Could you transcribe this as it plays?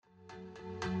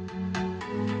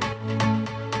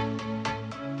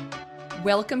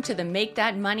Welcome to the Make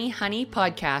That Money Honey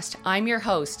podcast. I'm your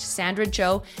host, Sandra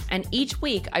Joe, and each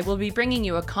week I will be bringing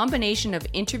you a combination of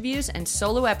interviews and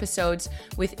solo episodes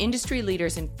with industry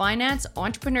leaders in finance,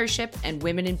 entrepreneurship, and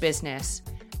women in business.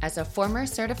 As a former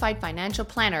certified financial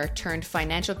planner turned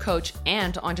financial coach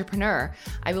and entrepreneur,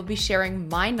 I will be sharing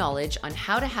my knowledge on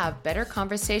how to have better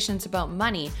conversations about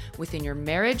money within your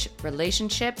marriage,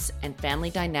 relationships, and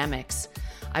family dynamics.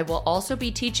 I will also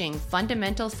be teaching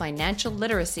fundamental financial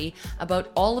literacy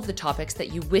about all of the topics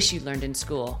that you wish you learned in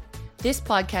school. This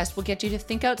podcast will get you to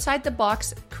think outside the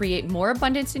box, create more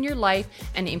abundance in your life,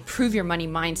 and improve your money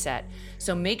mindset.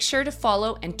 So make sure to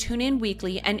follow and tune in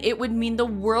weekly, and it would mean the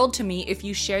world to me if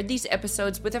you shared these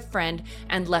episodes with a friend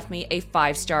and left me a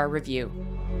 5-star review.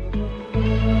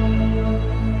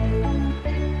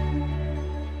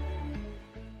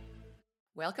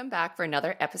 Welcome back for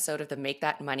another episode of the Make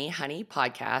That Money Honey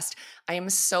podcast. I am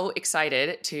so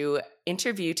excited to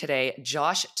interview today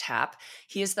Josh Tapp.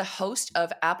 He is the host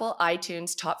of Apple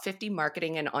iTunes Top 50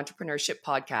 Marketing and Entrepreneurship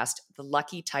podcast, The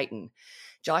Lucky Titan.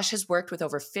 Josh has worked with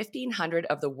over 1,500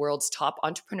 of the world's top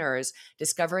entrepreneurs,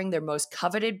 discovering their most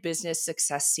coveted business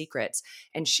success secrets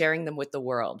and sharing them with the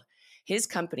world. His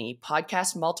company,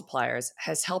 Podcast Multipliers,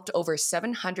 has helped over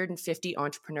 750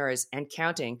 entrepreneurs and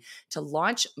counting to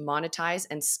launch, monetize,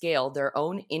 and scale their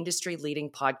own industry-leading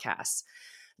podcasts.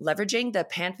 Leveraging the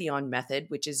Pantheon method,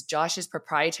 which is Josh's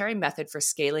proprietary method for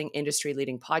scaling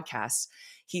industry-leading podcasts,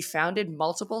 he founded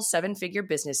multiple 7-figure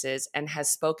businesses and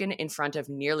has spoken in front of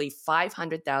nearly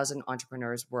 500,000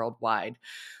 entrepreneurs worldwide.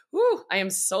 Woo, I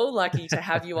am so lucky to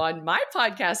have you on my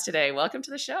podcast today. Welcome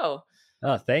to the show.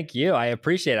 Oh, thank you. I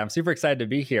appreciate it. I'm super excited to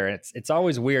be here. It's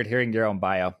always weird hearing your own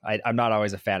bio. I'm not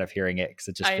always a fan of hearing it because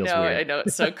it just feels weird. I know.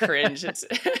 It's so cringe.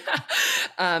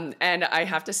 And I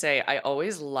have to say, I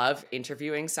always love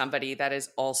interviewing somebody that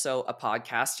is also a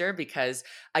podcaster because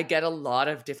I get a lot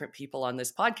of different people on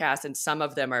this podcast, and some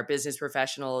of them are business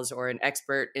professionals or an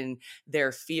expert in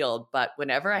their field. But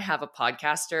whenever I have a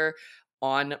podcaster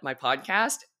on my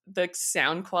podcast, the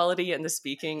sound quality and the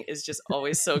speaking is just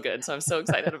always so good. So I'm so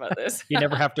excited about this. You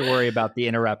never have to worry about the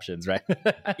interruptions, right?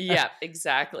 Yeah,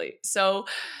 exactly. So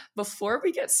before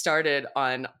we get started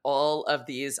on all of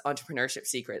these entrepreneurship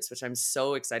secrets, which I'm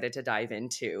so excited to dive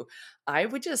into, I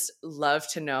would just love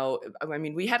to know, I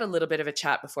mean, we had a little bit of a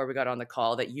chat before we got on the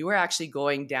call that you were actually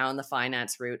going down the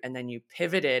finance route and then you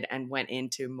pivoted and went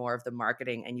into more of the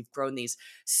marketing, and you've grown these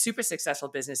super successful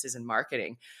businesses in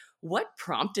marketing. What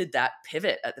prompted that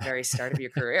pivot at the very start of your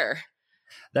career?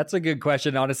 That's a good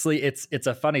question. Honestly, it's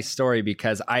a funny story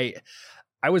because I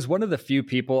was one of the few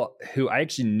people who I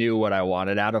actually knew what I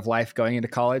wanted out of life going into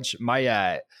college.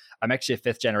 I'm actually a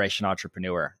 5th-generation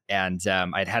entrepreneur, and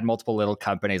I'd had multiple little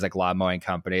companies like lawn mowing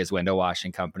companies, window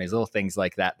washing companies, little things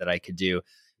like that I could do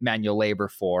manual labor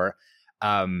for.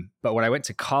 But when I went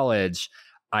to college,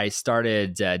 I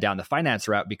started down the finance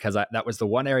route because that was the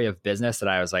one area of business that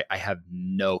I was like, I have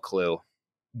no clue,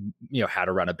 how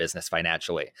to run a business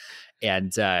financially.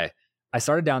 And I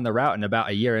started down the route, and about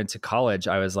a year into college,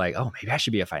 I was like, oh, maybe I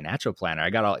should be a financial planner. I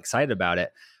got all excited about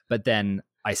it. But then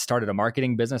I started a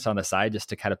marketing business on the side just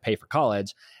to kind of pay for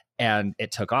college, and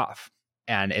it took off,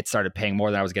 and it started paying more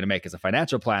than I was going to make as a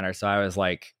financial planner. So I was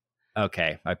like,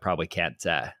 okay, I probably can't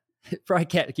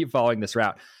keep following this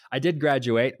route. I did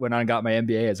graduate, went on and got my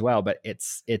MBA as well, but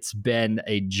it's been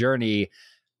a journey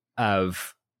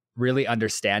of really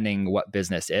understanding what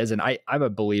business is. And I'm a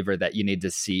believer that you need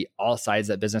to see all sides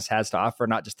that business has to offer,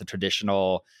 not just the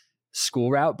traditional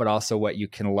school route, but also what you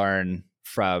can learn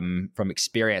from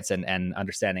experience and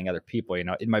understanding other people.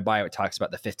 In my bio, it talks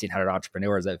about the 1,500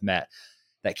 entrepreneurs I've met.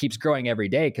 That keeps growing every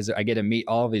day because I get to meet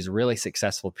all of these really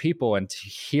successful people, and to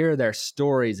hear their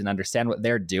stories and understand what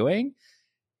they're doing,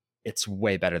 it's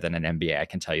way better than an MBA. I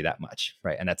can tell you that much,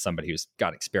 right? And that's somebody who's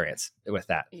got experience with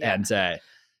that. Yeah. And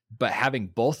but having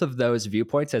both of those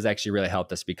viewpoints has actually really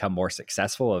helped us become more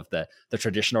successful of the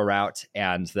traditional route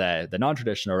and the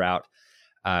non-traditional route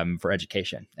for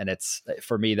education. And it's,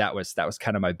 for me, that was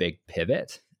kind of my big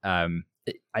pivot.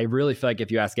 I really feel like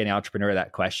if you ask any entrepreneur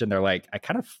that question, they're like, I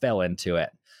kind of fell into it.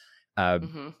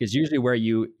 Because usually where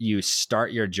you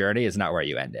start your journey is not where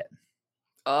you end it.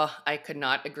 Oh, I could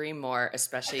not agree more,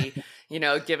 especially,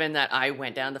 given that I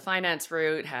went down the finance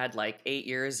route, had like 8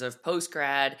 years of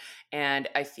post-grad, and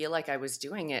I feel like I was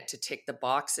doing it to tick the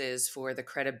boxes for the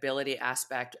credibility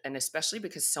aspect. And especially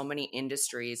because so many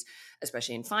industries,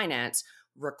 especially in finance,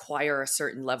 require a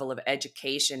certain level of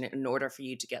education in order for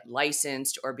you to get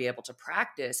licensed or be able to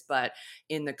practice. But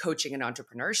in the coaching and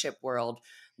entrepreneurship world,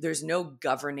 there's no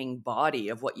governing body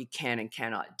of what you can and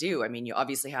cannot do. I mean, you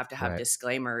obviously have to have Right.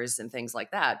 disclaimers and things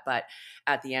like that, but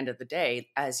at the end of the day,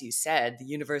 as you said, the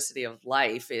University of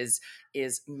Life is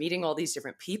meeting all these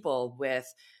different people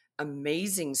with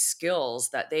amazing skills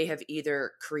that they have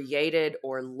either created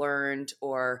or learned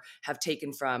or have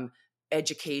taken from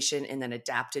education and then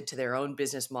adapted to their own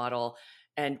business model,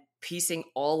 and piecing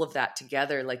all of that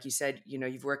together. Like you said,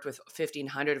 you've worked with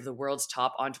 1,500 of the world's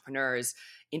top entrepreneurs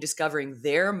in discovering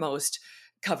their most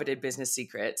coveted business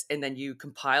secrets, and then you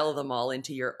compile them all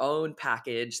into your own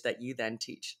package that you then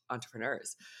teach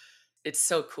entrepreneurs. It's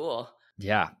so cool.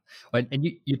 Yeah. And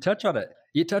you touch on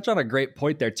a great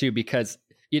point there too, because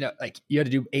like you had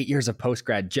to do 8 years of post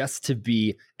grad just to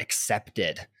be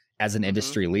accepted as an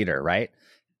industry leader, right?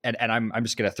 And I'm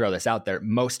just going to throw this out there.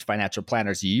 Most financial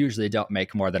planners usually don't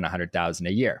make more than 100,000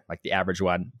 a year. Like the average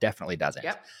one definitely doesn't.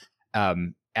 Yep.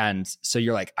 And so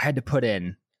you're like, I had to put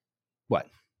in what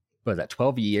was that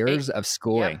 12 years of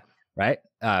schooling, right?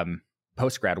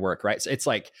 Post grad work, right? So it's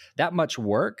like that much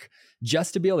work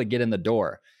just to be able to get in the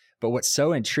door. But what's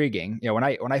so intriguing, when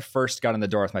I first got in the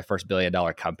door with my first $1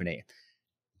 billion company,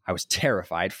 I was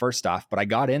terrified, first off, but I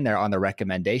got in there on the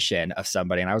recommendation of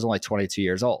somebody, and I was only 22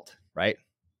 years old, right?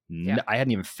 Yeah. I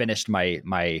hadn't even finished my,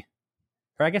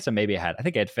 or I guess maybe I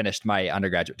think I had finished my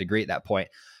undergraduate degree at that point.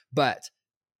 But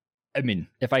I mean,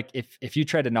 if you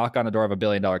tried to knock on the door of $1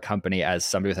 billion company as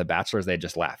somebody with a bachelor's, they'd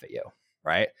just laugh at you,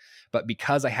 right? But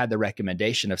because I had the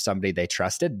recommendation of somebody they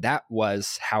trusted, that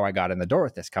was how I got in the door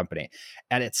with this company.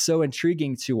 And it's so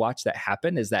intriguing to watch that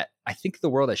happen, is that I think the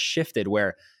world has shifted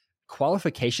where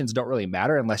qualifications don't really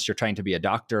matter unless you're trying to be a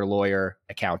doctor, lawyer,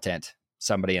 accountant,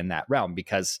 somebody in that realm,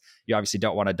 because you obviously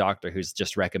don't want a doctor who's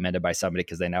just recommended by somebody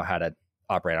because they know how to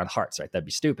operate on hearts, right? That'd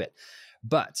be stupid.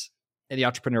 But in the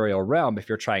entrepreneurial realm, if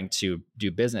you're trying to do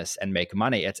business and make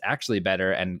money, it's actually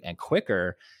better and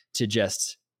quicker to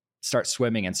just start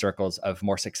swimming in circles of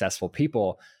more successful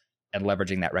people and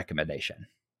leveraging that recommendation.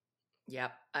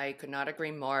 Yep, I could not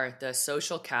agree more. The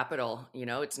social capital,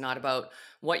 it's not about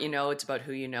what you know, it's about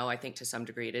who you know. I think to some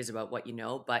degree it is about what you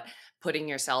know, but putting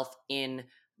yourself in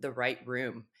the right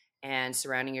room and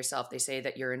surrounding yourself. They say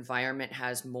that your environment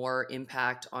has more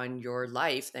impact on your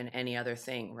life than any other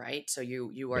thing, right? So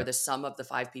you are the sum of the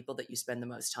 5 people that you spend the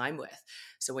most time with.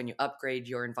 So when you upgrade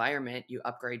your environment, you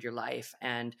upgrade your life.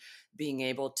 And being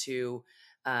able to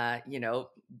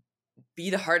be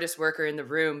the hardest worker in the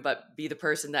room, but be the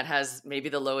person that has maybe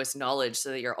the lowest knowledge, so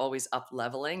that you're always up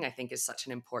leveling, I think is such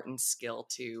an important skill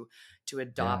to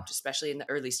adopt, especially in the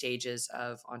early stages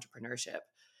of entrepreneurship.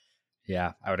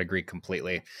 Yeah, I would agree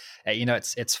completely.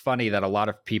 It's funny that a lot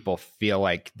of people feel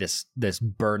like this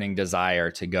burning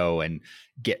desire to go and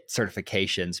get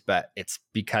certifications, but it's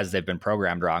because they've been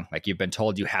programmed wrong. Like you've been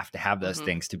told you have to have those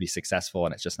things to be successful,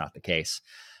 and it's just not the case.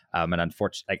 And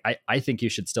unfortunately, I think you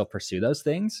should still pursue those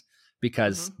things,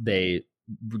 because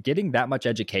getting that much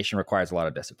education requires a lot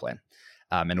of discipline,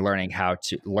 and learning how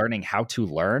to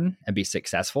learn and be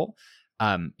successful.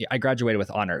 I graduated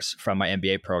with honors from my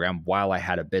MBA program while I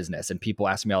had a business, and people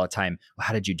ask me all the time, well,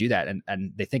 how did you do that?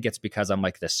 And they think it's because I'm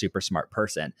like this super smart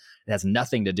person. It has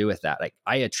nothing to do with that. Like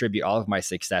I attribute all of my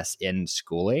success in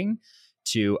schooling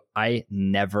to I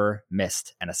never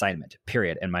missed an assignment,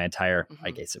 period, in my entire,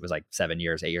 I guess it was like 8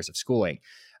 years of schooling.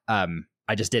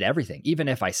 I just did everything. Even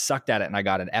if I sucked at it and I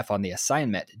got an F on the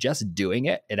assignment, just doing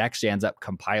it actually ends up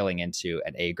compiling into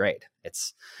an A grade.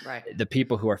 It's right. The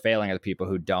people who are failing are the people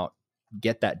who don't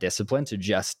get that discipline to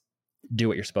just do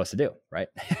what you're supposed to do, right?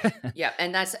 Yeah,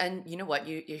 and you know what,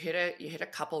 you hit a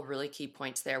couple really key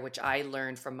points there, which I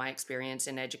learned from my experience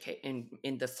in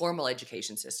the formal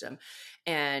education system,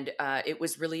 and it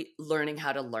was really learning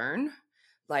how to learn.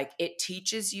 Like it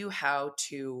teaches you how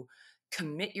to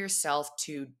commit yourself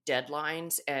to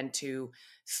deadlines and to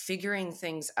figuring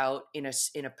things out in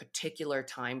a particular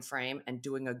time frame and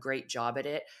doing a great job at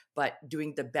it, but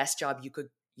doing the best job you could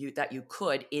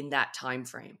in that time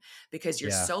frame, because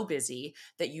you're so busy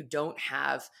that you don't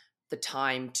have the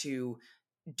time to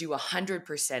do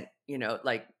 100%.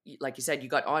 Like you said, you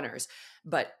got honors,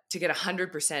 but to get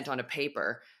 100% on a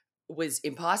paper was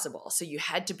impossible. So you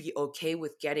had to be okay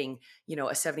with getting, a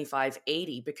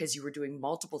 75-80, because you were doing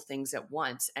multiple things at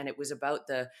once. And it was about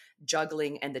the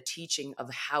juggling and the teaching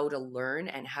of how to learn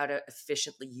and how to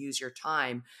efficiently use your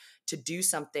time to do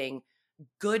something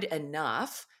good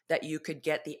enough that you could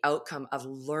get the outcome of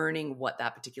learning what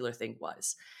that particular thing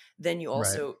was. Then you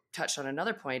also touched on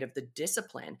another point of the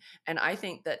discipline. And I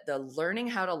think that the learning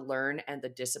how to learn and the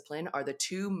discipline are the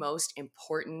 2 most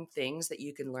important things that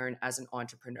you can learn as an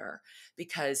entrepreneur,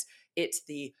 because it's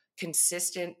the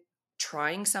consistent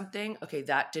trying something. Okay,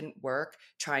 that didn't work.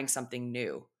 Trying something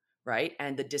new. right?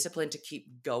 And the discipline to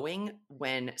keep going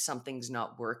when something's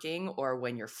not working or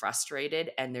when you're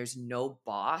frustrated and there's no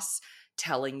boss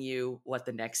telling you what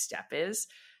the next step is.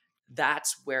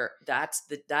 That's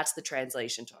the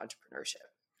translation to entrepreneurship.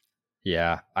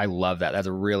 Yeah, I love that. That's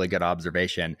a really good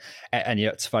observation. And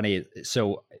it's funny.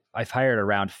 So I've hired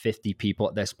around 50 people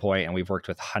at this point, and we've worked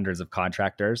with hundreds of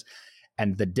contractors.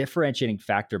 And the differentiating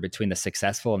factor between the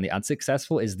successful and the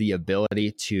unsuccessful is the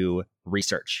ability to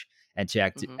research and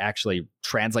to actually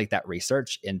translate that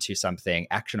research into something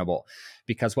actionable.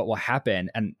 Because what will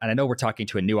happen, and I know we're talking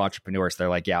to a new entrepreneur, so they're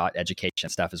like, yeah, education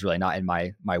stuff is really not in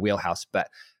my wheelhouse. But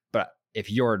if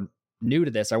you're new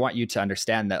to this, I want you to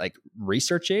understand that like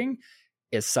researching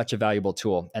is such a valuable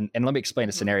tool. And let me explain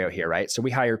a scenario here, right? So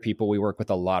we hire people, we work with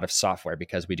a lot of software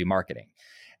because we do marketing.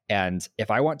 And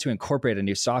if I want to incorporate a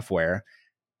new software,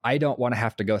 I don't want to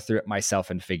have to go through it myself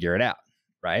and figure it out,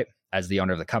 right? As the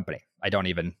owner of the company, I don't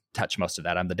even touch most of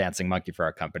that. I'm the dancing monkey for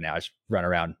our company. I just run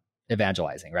around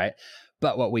evangelizing, right?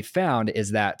 But what we found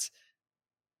is that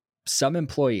some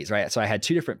employees, right? So I had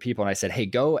two different people and I said, hey,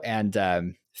 go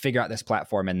and figure out this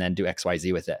platform and then do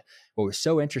XYZ with it. What was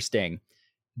so interesting,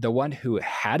 the one who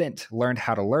hadn't learned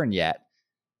how to learn yet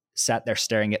sat there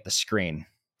staring at the screen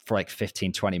for like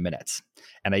 15, 20 minutes.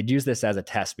 And I'd use this as a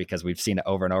test because we've seen it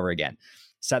over and over again.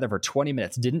 Sat there for 20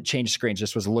 minutes, didn't change screens,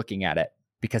 just was looking at it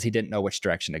because he didn't know which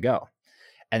direction to go.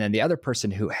 And then the other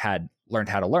person who had learned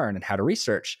how to learn and how to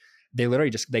research, they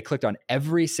literally they clicked on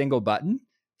every single button,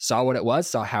 saw what it was,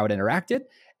 saw how it interacted,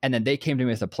 and then they came to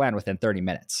me with a plan within 30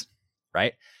 minutes,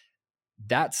 right?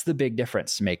 That's the big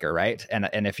difference maker, right? And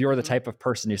if you're the type of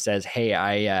person who says, hey,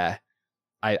 I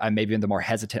maybe am the more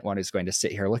hesitant one who's going to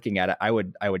sit here looking at it, I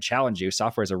would challenge you.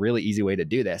 Software is a really easy way to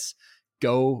do this.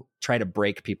 Go try to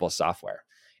break people's software.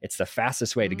 It's the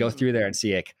fastest way to go through there and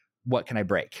see like, what can I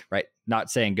break, right?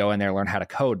 Not saying go in there and learn how to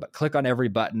code, but click on every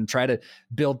button, try to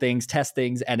build things, test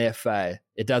things. And if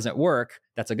it doesn't work,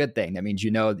 that's a good thing. That means you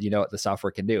know what the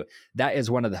software can do. That is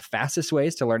one of the fastest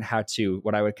ways to learn how to,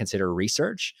 what I would consider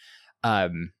research,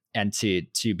 and to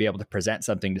be able to present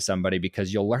something to somebody,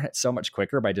 because you'll learn it so much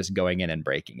quicker by just going in and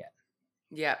breaking it.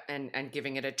 Yeah. And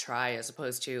giving it a try, as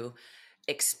opposed to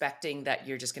expecting that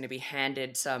you're just going to be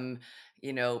handed some,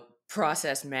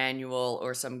 process manual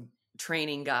or some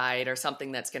training guide or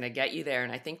something that's going to get you there.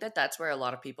 And I think that that's where a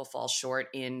lot of people fall short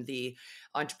in the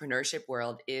entrepreneurship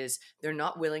world, is they're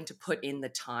not willing to put in the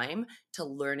time to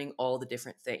learning all the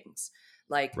different things.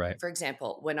 Like, for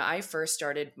example, when I first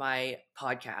started my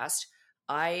podcast,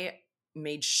 I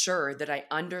made sure that I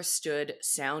understood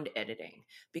sound editing,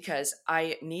 because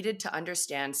I needed to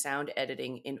understand sound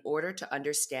editing in order to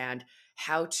understand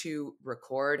how to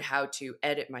record, how to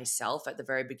edit myself at the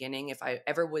very beginning. If I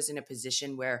ever was in a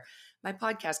position where my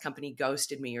podcast company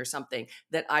ghosted me or something,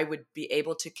 that I would be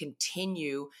able to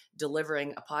continue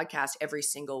delivering a podcast every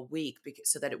single week,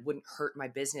 so that it wouldn't hurt my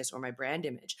business or my brand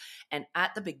image. And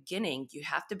at the beginning, you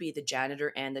have to be the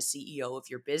janitor and the CEO of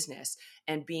your business,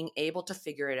 and being able to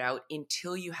figure it out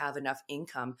until you have enough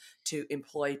income to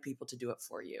employ people to do it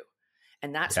for you.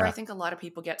 And that's where I think a lot of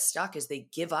people get stuck, is they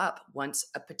give up once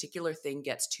a particular thing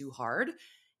gets too hard,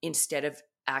 instead of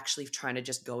actually trying to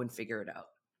just go and figure it out.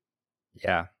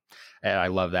 Yeah. And I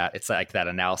love that. It's like that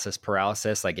analysis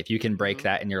paralysis. Like if you can break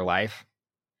that in your life,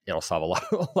 it'll solve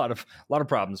a lot of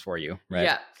problems for you. Right.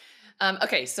 Yeah.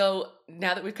 Okay. So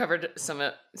now that we've covered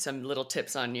some little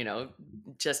tips on,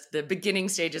 just the beginning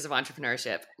stages of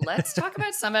entrepreneurship, let's talk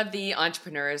about some of the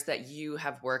entrepreneurs that you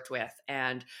have worked with.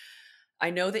 And I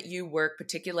know that you work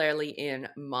particularly in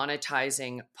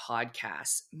monetizing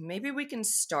podcasts. Maybe we can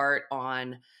start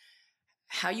on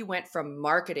how you went from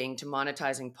marketing to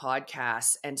monetizing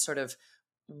podcasts, and sort of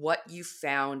what you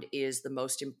found is the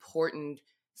most important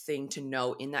thing to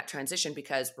know in that transition.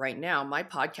 Because right now, my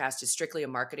podcast is strictly a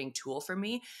marketing tool for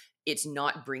me. It's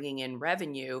not bringing in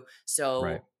revenue.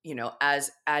 So,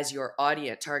 as your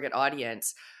target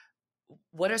audience,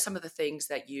 what are some of the things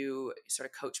that you sort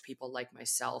of coach people like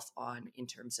myself on in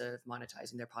terms of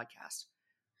monetizing their podcast?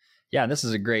 Yeah, and this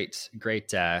is a great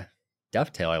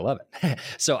dovetail. I love it.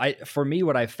 So for me,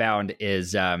 what I found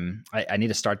is I need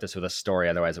to start this with a story,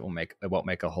 otherwise it won't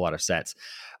make a whole lot of sense.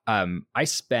 So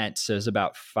it was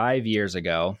about 5 years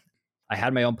ago. I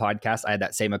had my own podcast. I had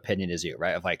that same opinion as you,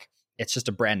 right? Of like, it's just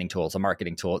a branding tool. It's a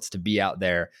marketing tool. It's to be out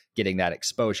there getting that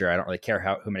exposure. I don't really care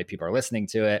how many people are listening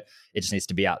to it. It just needs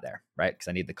to be out there, right? Because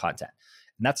I need the content.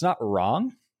 And that's not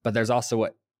wrong, but there's also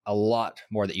a lot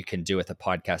more that you can do with a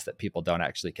podcast that people don't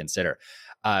actually consider.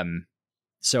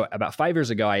 So about 5 years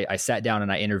ago, I sat down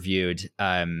and I interviewed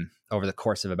over the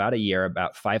course of about a year,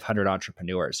 about 500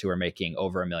 entrepreneurs who are making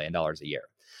over $1 million a year.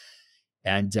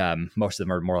 And most of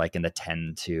them are more like in the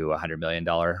 10 to $100 million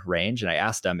range. And I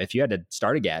asked them, if you had to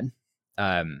start again,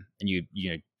 and you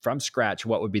know, from scratch,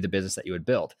 what would be the business that you would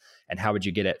build? And how would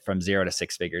you get it from 0 to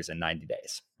 6 figures in 90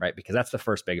 days, right? Because that's the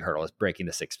first big hurdle, is breaking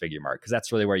the 6-figure mark, because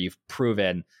that's really where you've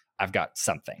proven I've got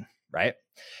something, right?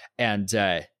 And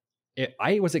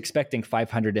I was expecting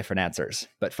 500 different answers,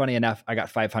 but funny enough, I got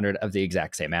 500 of the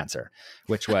exact same answer,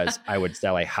 which was I would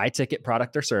sell a high ticket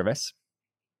product or service.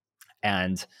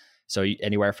 And so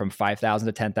anywhere from $5,000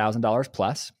 to $10,000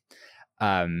 plus.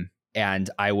 And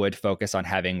I would focus on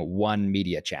having one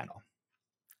media channel.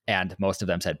 And most of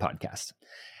them said podcasts.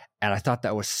 And I thought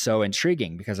that was so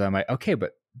intriguing, because I'm like, okay,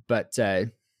 but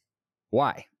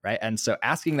why? Right. And so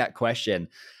asking that question,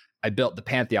 I built the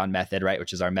Pantheon method, right,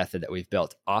 which is our method that we've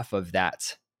built off of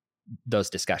those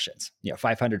discussions.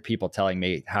 500 people telling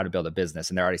me how to build a business,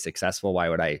 and they're already successful. Why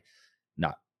would I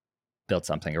not build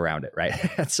something around it,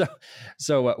 right?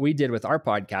 So what we did with our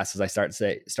podcast is I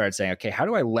started saying, okay, how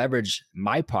do I leverage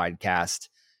my podcast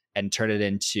and turn it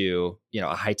into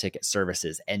a high ticket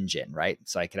services engine, right?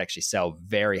 So I could actually sell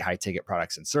very high ticket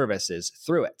products and services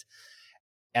through it.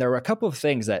 And there were a couple of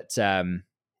things that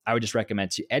I would just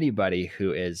recommend to anybody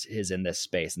who is in this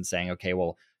space and saying, okay,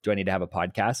 well, do I need to have a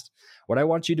podcast? What I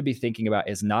want you to be thinking about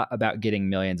is not about getting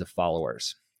millions of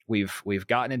followers. We've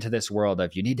gotten into this world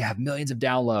of, you need to have millions of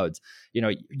downloads.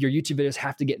 Your YouTube videos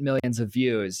have to get millions of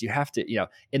views. You have to,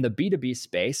 in the B2B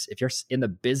space, if you're in the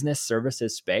business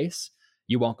services space,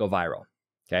 you won't go viral.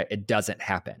 Okay. It doesn't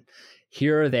happen.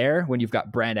 Here or there, when you've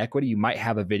got brand equity, you might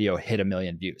have a video hit 1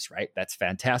 million views, right? That's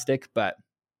fantastic. But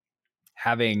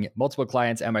having multiple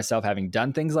clients and myself having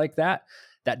done things like that,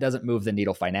 that doesn't move the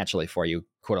needle financially for you,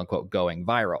 quote unquote, going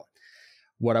viral.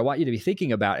 What I want you to be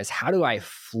thinking about is, how do I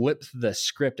flip the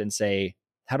script and say,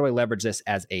 how do I leverage this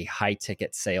as a high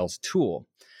ticket sales tool?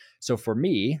 So for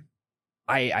me,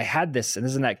 I had this, and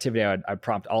this is an activity I'd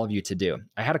prompt all of you to do.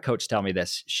 I had a coach tell me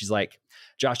this. She's like,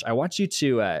 Josh, I want you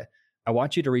to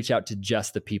reach out to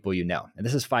just the people you know. And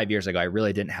this is 5 years ago. I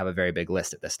really didn't have a very big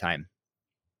list at this time.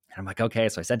 And I'm like, okay.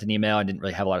 So I sent an email. I didn't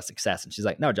really have a lot of success. And she's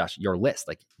like, no, Josh, your list.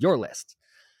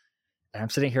 And I'm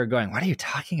sitting here going, what are you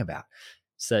talking about?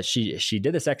 So she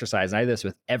did this exercise, and I do this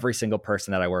with every single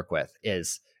person that I work with,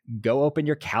 is go open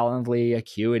your Calendly,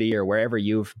 Acuity, or wherever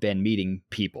you've been meeting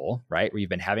people, right? Where you've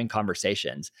been having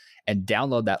conversations, and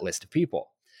download that list of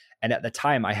people. And at the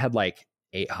time I had like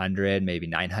 800, maybe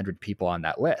 900 people on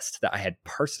that list that I had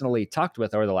personally talked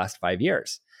with over the last 5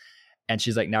 years. And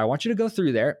she's like, now I want you to go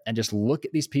through there and just look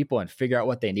at these people and figure out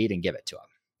what they need and give it to them.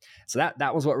 So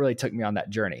that was what really took me on that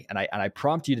journey. And I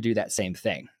prompt you to do that same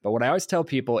thing. But what I always tell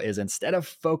people is, instead of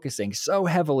focusing so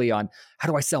heavily on how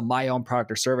do I sell my own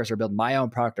product or service or build my own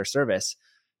product or service,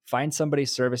 find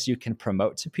somebody's service you can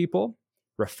promote to people,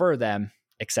 refer them,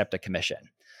 accept a commission.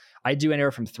 I do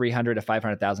anywhere from $300,000 to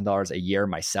 $500,000 a year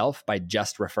myself by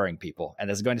just referring people. And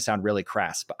this is going to sound really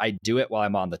crass, but I do it while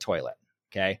I'm on the toilet.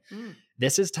 Okay.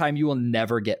 This is time you will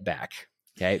never get back.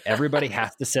 Okay. Everybody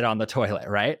has to sit on the toilet,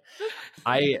 right?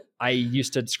 I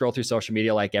used to scroll through social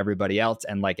media like everybody else.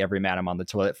 And like every man, I'm on the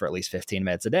toilet for at least 15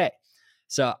 minutes a day.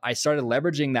 So I started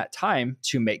leveraging that time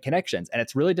to make connections. And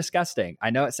it's really disgusting. I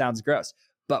know it sounds gross,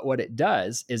 but what it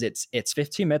does is it's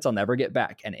 15 minutes I'll never get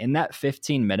back. And in that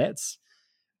 15 minutes,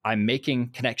 I'm making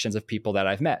connections of people that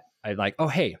I've met. I'm like, oh,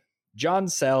 hey, John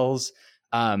sells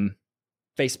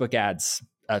Facebook ads.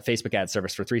 Facebook ad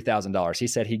service for $3,000. He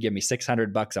said he'd give me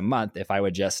 $600 a month if I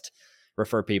would just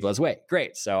refer people his way.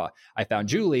 Great. So I found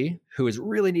Julie, who is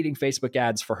really needing Facebook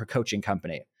ads for her coaching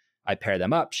company. I pair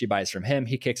them up. She buys from him.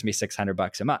 He kicks me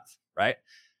 $600 a month, right?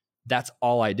 That's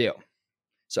all I do.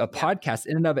 So a podcast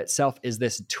in and of itself is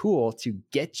this tool to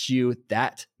get you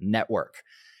that network.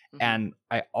 Mm-hmm. And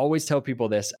I always tell people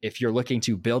this: if you're looking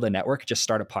to build a network, just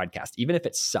start a podcast, even if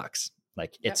it sucks.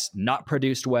 Like it's not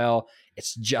produced well,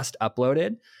 it's just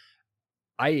uploaded.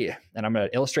 And I'm going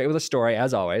to illustrate with a story,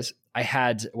 as always.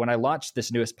 When I launched this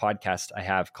newest podcast I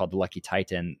have called The Lucky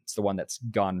Titan, it's the one that's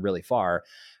gone really far.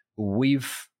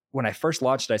 When I first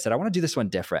launched it, I said, I want to do this one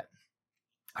different.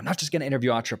 I'm not just going to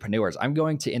interview entrepreneurs. I'm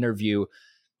going to interview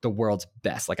the world's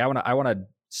best. Like I want to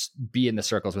be in the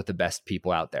circles with the best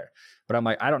people out there. But I'm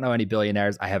like, I don't know any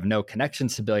billionaires. I have no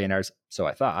connections to billionaires. So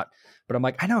I thought, but I'm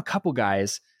like, I know a couple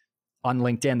guys on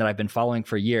LinkedIn that I've been following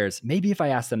for years. Maybe if I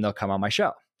ask them, they'll come on my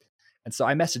show. And so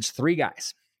I messaged 3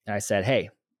 guys and I said,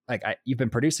 hey, you've been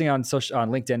producing on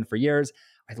LinkedIn for years.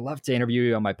 I'd love to interview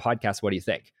you on my podcast. What do you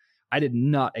think? I did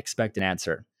not expect an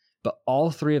answer, but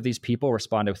all 3 of these people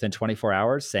responded within 24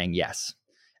 hours saying yes.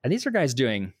 And these are guys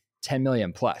doing 10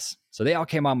 million plus. So they all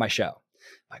came on my show.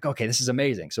 I'm like, okay, this is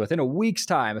amazing. So within a week's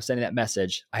time of sending that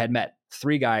message, I had met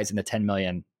 3 guys in the 10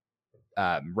 million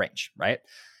range, right?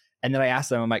 And then I asked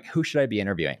them, I'm like, who should I be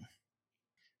interviewing?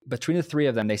 Between the three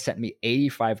of them, they sent me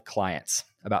 85 clients.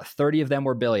 About 30 of them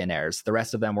were billionaires. The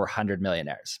rest of them were 100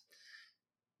 millionaires.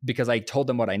 Because I told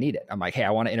them what I needed. I'm like, hey,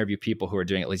 I want to interview people who are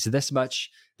doing at least this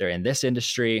much. They're in this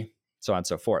industry, so on and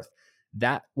so forth.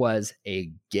 That was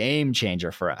a game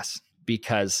changer for us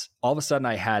because all of a sudden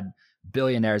I had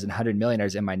billionaires and 100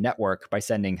 millionaires in my network by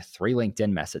sending 3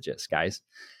 LinkedIn messages, guys.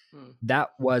 That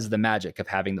was the magic of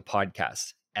having the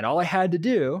podcast. And all I had to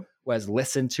do was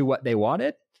listen to what they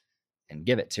wanted and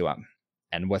give it to them.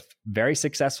 And with very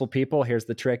successful people, here's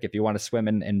the trick. If you want to swim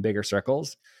in bigger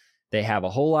circles, they have a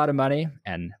whole lot of money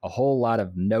and a whole lot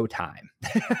of no time,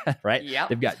 right? Yep.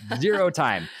 They've got 0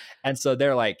 time. And so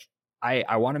they're like,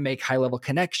 I want to make high level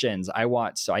connections.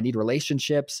 So I need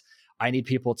relationships. I need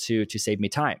people to save me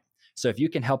time. So if you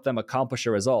can help them accomplish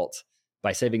a result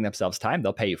by saving themselves time,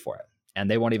 they'll pay you for it. And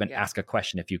they won't even ask a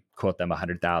question if you quote them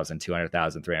 $100,000, $200,000,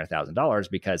 $300,000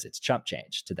 because it's chump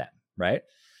change to them, right?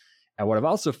 And what I've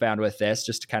also found with this,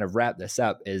 just to kind of wrap this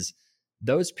up, is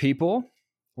those people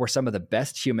were some of the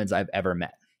best humans I've ever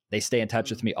met. They stay in touch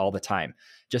with me all the time.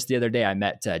 Just the other day, I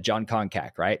met John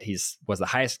Koncak, right? Was the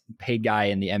highest paid guy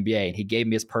in the NBA, and he gave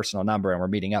me his personal number, and we're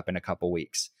meeting up in a couple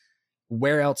weeks.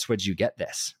 Where else would you get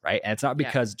this, right? And it's not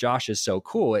because Josh is so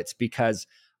cool. It's because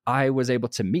I was able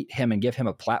to meet him and give him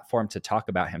a platform to talk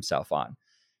about himself on.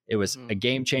 It was a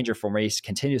game changer for me. It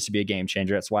continues to be a game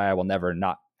changer. That's why I will never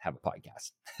not have a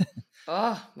podcast.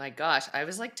 Oh my gosh. I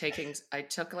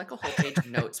took like a whole page of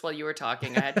notes while you were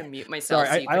talking. I had to mute myself.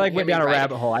 Sorry, I went down a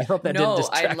rabbit hole. I hope that didn't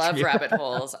distract you. I love rabbit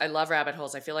holes. I love rabbit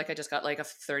holes. I feel like I just got like a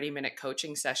 30-minute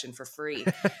coaching session for free.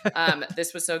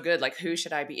 This was so good. Like, who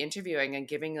should I be interviewing and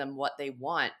giving them what they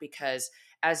want? Because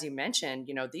as you mentioned,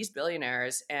 these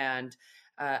billionaires and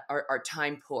are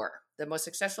time poor. The most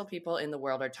successful people in the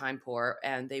world are time poor,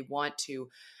 and they want to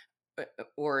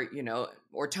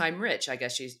or time rich, I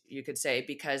guess you could say,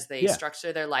 because they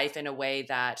structure their life in a way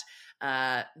that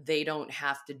they don't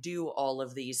have to do all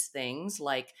of these things,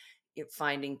 like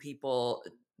finding people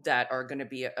that are going to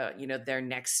be their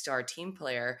next star team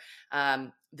player.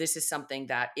 This is something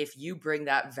that if you bring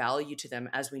that value to them,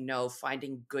 as we know,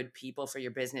 finding good people for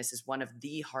your business is one of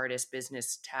the hardest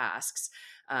business tasks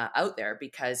out there,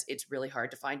 because it's really hard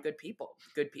to find good people.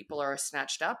 Good people are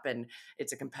snatched up, and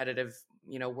it's a competitive,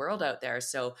 world out there.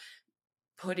 So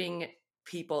putting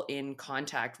people in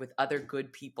contact with other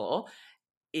good people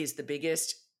is the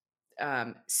biggest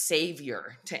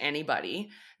savior to anybody.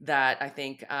 That I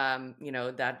think,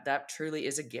 that truly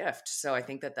is a gift. So I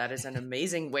think that is an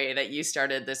amazing way that you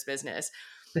started this business.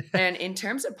 And in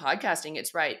terms of podcasting,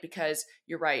 it's right, because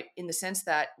you're right in the sense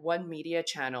that one media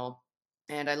channel.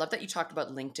 And I love that you talked about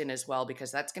LinkedIn as well,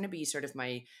 because that's going to be sort of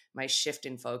my shift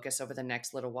in focus over the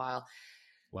next little while.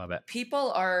 Love it.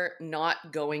 People are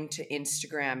not going to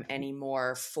Instagram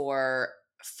anymore for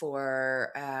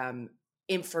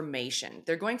information.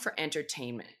 They're going for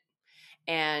entertainment.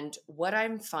 And what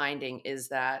I'm finding is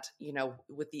that,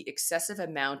 with the excessive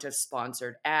amount of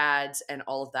sponsored ads and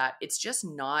all of that, it's just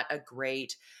not a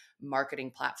great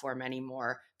marketing platform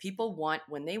anymore. People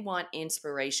when they want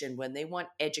inspiration, when they want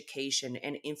education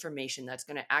and information that's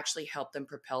going to actually help them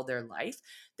propel their life,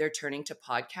 they're turning to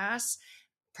podcasts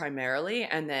primarily.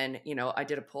 And then, I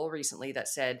did a poll recently that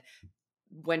said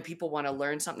when people want to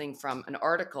learn something from an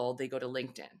article, they go to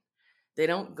LinkedIn. They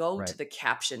don't go to the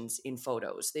captions in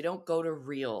photos. They don't go to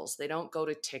Reels. They don't go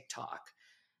to TikTok.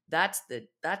 That's the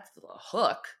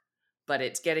hook, but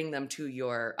it's getting them to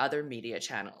your other media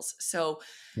channels. So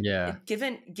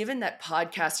given that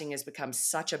podcasting has become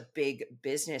such a big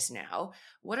business now,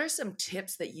 what are some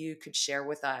tips that you could share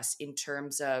with us in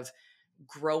terms of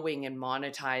growing and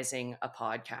monetizing a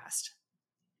podcast?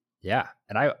 Yeah.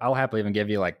 And I'll happily even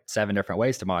give you like 7 different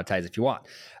ways to monetize if you want.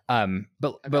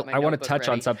 But I want to touch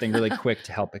on something really quick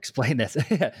to help explain this.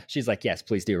 She's like, yes,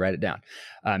 please do, write it down.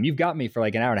 You've got me for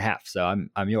like an hour and a half, so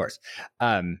I'm yours.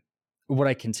 What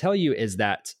I can tell you is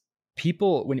that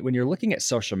people, when you're looking at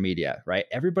social media, right?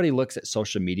 Everybody looks at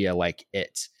social media like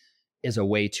it is a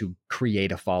way to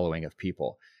create a following of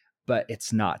people. But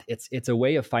it's not. It's a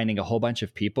way of finding a whole bunch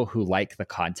of people who like the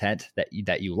content that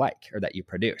you like or that you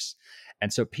produce.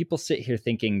 And so people sit here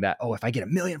thinking that, if I get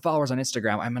 1 million followers on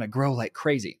Instagram, I'm going to grow like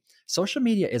crazy. Social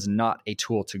media is not a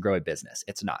tool to grow a business.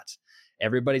 It's not.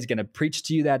 Everybody's going to preach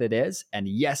to you that it is. And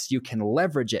yes, you can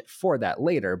leverage it for that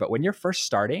later. But when you're first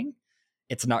starting,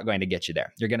 it's not going to get you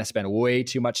there. You're going to spend way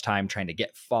too much time trying to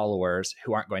get followers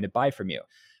who aren't going to buy from you.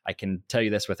 I can tell you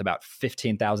this with about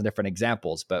 15,000 different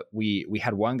examples, but we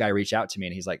had one guy reach out to me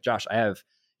and he's like, Josh, he had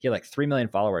like 3 million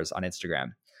followers on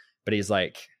Instagram, but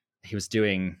he was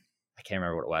doing, I I can't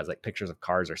remember what it was, like pictures of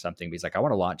cars or something. But he's like, I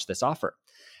want to launch this offer.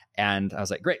 And I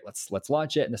was like, great, let's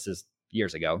launch it. And this is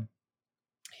years ago.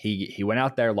 He went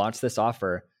out there, launched this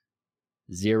offer,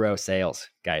 0 sales,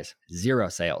 guys, 0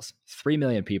 sales, 3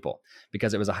 million people,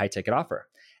 because it was a high ticket offer.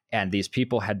 And these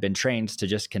people had been trained to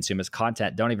just consume his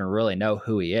content, don't even really know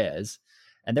who he is.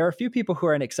 And there are a few people who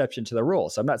are an exception to the rule.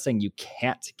 So I'm not saying you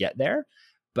can't get there,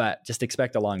 but just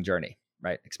expect a long journey,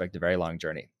 right? Expect a very long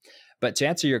journey. But to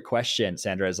answer your question,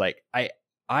 Sandra, is like,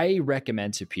 I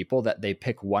recommend to people that they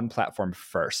pick one platform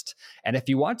first. And if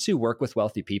you want to work with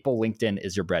wealthy people, LinkedIn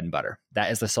is your bread and butter.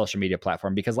 That is the social media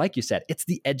platform, because like you said, it's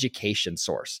the education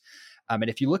source. And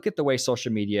if you look at the way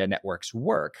social media networks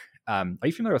work, are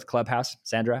you familiar with Clubhouse,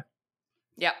 Sandra?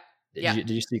 Yeah. Did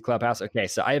you see Clubhouse? Okay,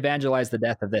 so I evangelized the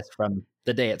death of this from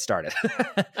the day it started.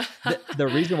 The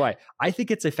reason why I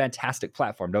think it's a fantastic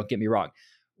platform, don't get me wrong.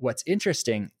 What's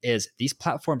interesting is these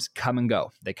platforms come and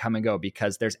go. They come and go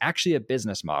because there's actually a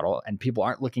business model, and people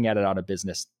aren't looking at it on a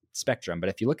business spectrum. But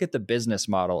if you look at the business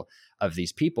model of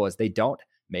these people, is they don't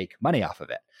make money off of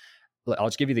it. I'll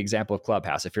just give you the example of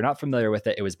Clubhouse. If you're not familiar with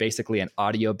it, it was basically an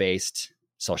audio-based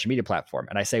social media platform.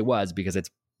 And I say was because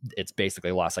it's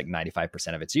basically lost like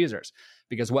 95% of its users.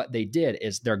 Because what they did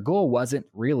is their goal wasn't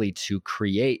really to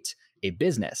create a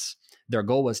business. Their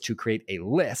goal was to create a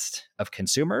list of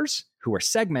consumers who were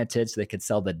segmented so they could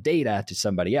sell the data to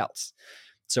somebody else.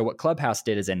 So what Clubhouse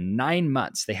did is in 9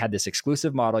 months, they had this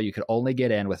exclusive model. You could only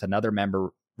get in with another member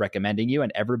recommending you,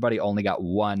 and everybody only got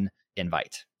one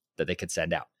invite that they could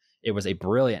send out. It was a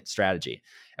brilliant strategy.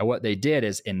 And what they did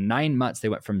is in 9 months, they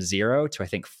went from 0 to I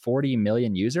think 40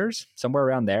 million users, somewhere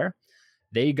around there.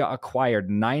 They got acquired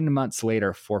 9 months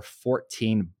later for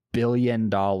 $14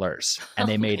 billion, and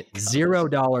they made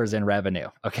 $0 in revenue.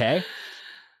 Okay.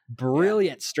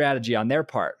 Brilliant strategy on their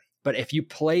part. But if you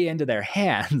play into their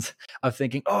hands of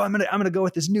thinking, oh, I'm gonna go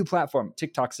with this new platform,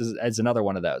 TikTok is another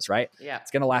one of those, right? Yeah.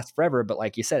 It's gonna last forever, but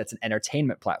like you said, it's an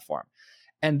entertainment platform.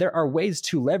 And there are ways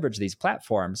to leverage these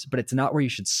platforms, but it's not where you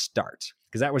should start.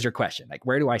 Because that was your question. Like,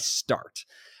 where do I start?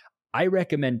 I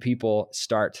recommend people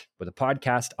start with a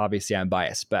podcast. Obviously, I'm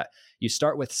biased, but you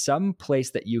start with some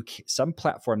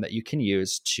platform that you can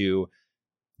use to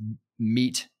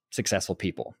meet successful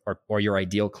people or your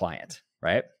ideal client,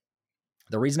 right?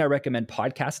 The reason I recommend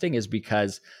podcasting is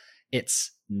because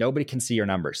nobody can see your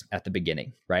numbers at the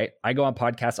beginning, right? I go on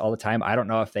podcasts all the time. I don't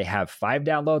know if they have 5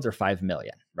 downloads or 5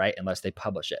 million, right? Unless they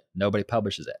publish it. Nobody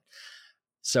publishes it.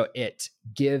 So it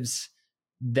gives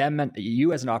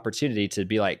you as an opportunity to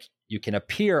be like, you can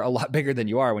appear a lot bigger than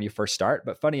you are when you first start.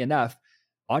 But funny enough,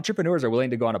 entrepreneurs are willing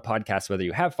to go on a podcast whether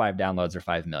you have 5 downloads or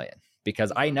 5 million.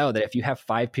 Because I know that if you have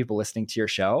 5 people listening to your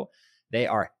show, they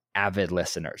are avid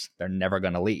listeners. They're never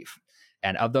going to leave.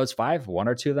 And of those 5, 1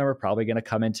 or 2 of them are probably going to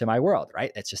come into my world,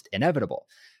 right? It's just inevitable.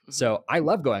 Mm-hmm. So I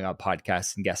love going on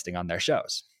podcasts and guesting on their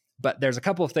shows. But there's a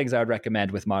couple of things I would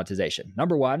recommend with monetization.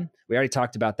 Number one, we already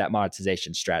talked about that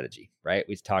monetization strategy, right?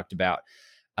 We've talked about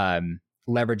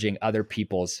leveraging other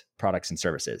people's products and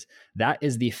services. That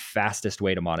is the fastest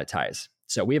way to monetize.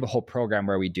 So we have a whole program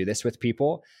where we do this with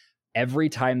people. Every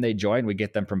time they join, we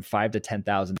get them from $5,000 to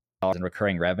 $10,000 in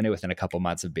recurring revenue within a couple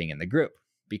months of being in the group,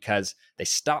 because they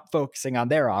stop focusing on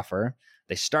their offer.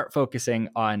 They start focusing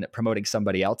on promoting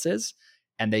somebody else's,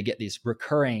 and they get these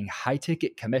recurring high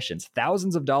ticket commissions,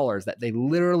 thousands of dollars that they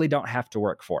literally don't have to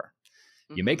work for.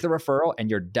 Mm-hmm. You make the referral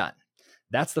and you're done.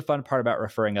 That's the fun part about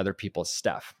referring other people's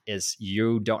stuff, is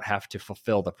you don't have to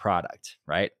fulfill the product,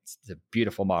 right? It's a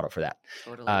beautiful model for that.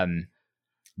 Totally.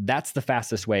 That's the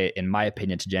fastest way, in my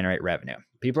opinion, to generate revenue.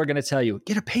 People are going to tell you,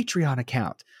 get a Patreon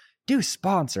account, do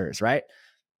sponsors, right?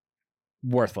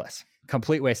 Worthless,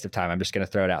 complete waste of time. I'm just going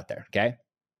to throw it out there. Okay.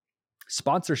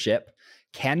 Sponsorship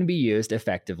can be used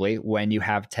effectively when you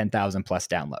have 10,000 plus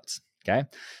downloads. Okay.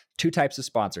 2 types of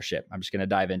sponsorship. I'm just going to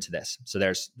dive into this. So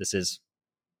this is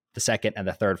the second and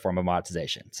the third form of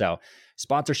monetization. So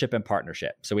sponsorship and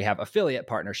partnership. So we have affiliate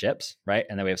partnerships, right?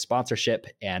 And then we have sponsorship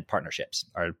and partnerships,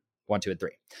 or 1, 2, and 3.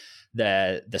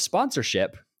 The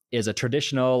sponsorship is a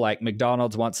traditional, like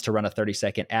McDonald's wants to run a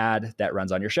 30-second ad that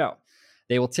runs on your show.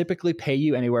 They will typically pay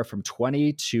you anywhere from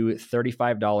 $20 to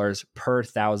 $35 per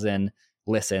 1,000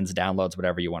 listens, downloads,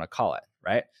 whatever you want to call it,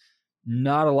 right?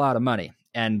 Not a lot of money.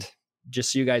 And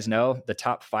just so you guys know, the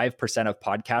top 5% of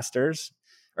podcasters,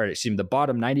 or excuse me, the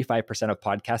bottom 95% of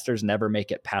podcasters never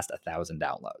make it past 1,000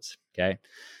 downloads, okay?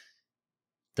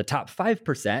 The top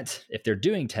 5%, if they're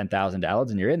doing 10,000 downloads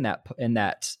and you're in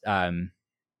that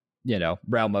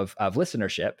realm of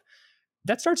listenership,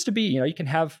 that starts to be, you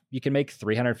can make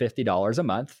 $350 a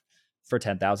month for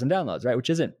 10,000 downloads, right? Which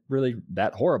isn't really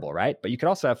that horrible, right? But you could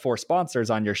also have 4 sponsors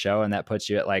on your show, and that puts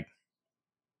you at like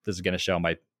this is going to show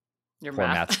my Your poor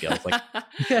math math skills. Like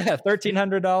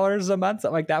 $1,300 a month,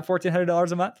 something like that,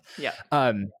 $1,400 a month. Yeah.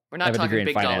 We're not talking degree in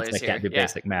big finance. dollars I can't do here.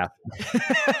 basic math.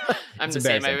 I'm It's the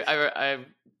same. embarrassing. I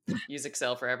use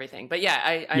Excel for everything. But yeah,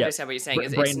 I understand what you're saying.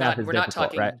 Brain math is we're not difficult,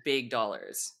 talking right? big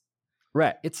dollars.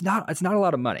 Right. It's not a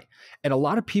lot of money. And a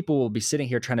lot of people will be sitting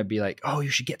here trying to be like, oh, you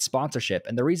should get sponsorship.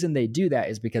 And the reason they do that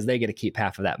is because they get to keep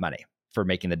half of that money for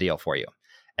making the deal for you.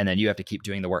 And then you have to keep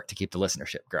doing the work to keep the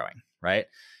listenership growing, right?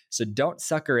 So don't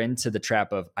sucker into the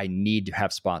trap of, I need to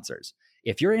have sponsors.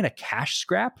 If you're in a cash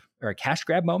scrap or a cash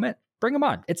grab moment, bring them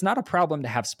on. It's not a problem to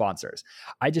have sponsors.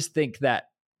 I just think that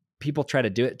people try to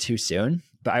do it too soon.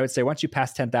 But I would say once you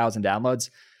pass 10,000 downloads,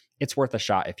 it's worth a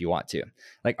shot if you want to.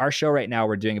 Like our show right now,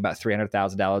 we're doing about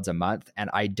 $300,000 a month, and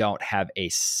I don't have a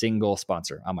single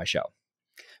sponsor on my show.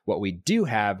 What we do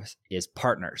have is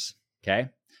partners, okay?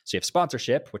 So you have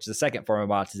sponsorship, which is the second form of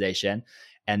monetization.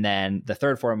 And then the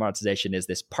third form of monetization is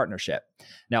this partnership.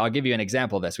 Now, I'll give you an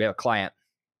example of this. We have a client.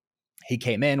 He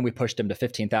came in, we pushed him to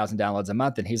 15,000 downloads a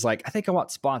month, and he's like, I think I want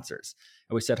sponsors.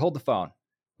 And we said, hold the phone.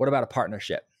 What about a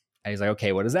partnership? And he's like,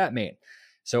 okay, what does that mean?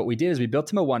 So what we did is we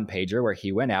built him a one-pager where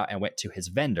he went out and went to his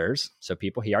vendors. So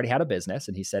people, he already had a business,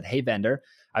 and he said, hey, vendor,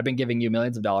 I've been giving you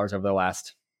millions of dollars over the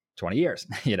last 20 years,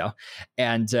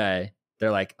 And they're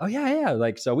like, oh, yeah.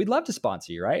 Like, so we'd love to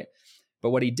sponsor you, right?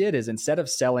 But what he did is instead of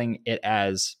selling it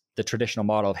as the traditional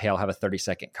model of, hey, I'll have a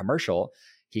 30-second commercial,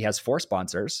 he has 4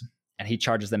 sponsors, and he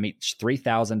charges them each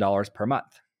 $3,000 per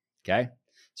month, okay?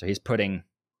 So he's putting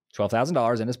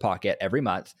 $12,000 in his pocket every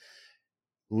month,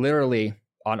 literally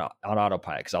on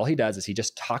autopilot, because all he does is he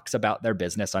just talks about their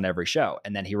business on every show,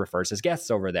 and then he refers his guests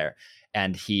over there,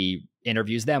 and he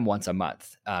interviews them once a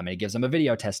month, and he gives them a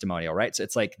video testimonial, right? So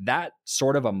it's like that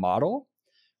sort of a model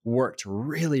worked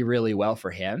really, really well for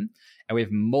him. And we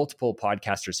have multiple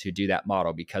podcasters who do that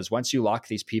model, because once you lock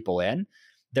these people in,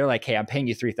 they're like, hey, I'm paying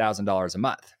you $3,000 a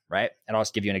month, right? And I'll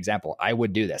just give you an example. I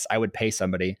would do this. I would pay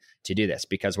somebody to do this,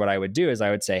 because what I would do is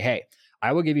I would say, hey,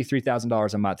 I will give you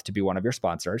 $3,000 a month to be one of your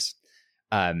sponsors.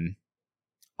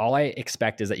 All I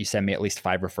expect is that you send me at least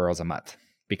 5 referrals a month,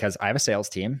 because I have a sales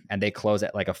team and they close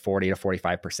at like a 40 to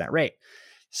 45% rate.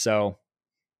 So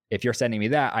if you're sending me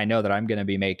that, I know that I'm going to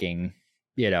be making,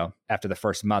 after the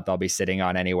first month, I'll be sitting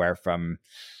on anywhere from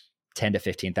 $10,000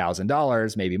 to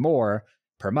 $15,000, maybe more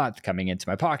per month coming into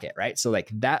my pocket, right? So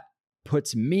like that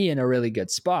puts me in a really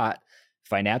good spot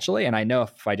financially. And I know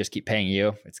if I just keep paying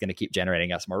you, it's going to keep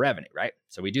generating us more revenue, right?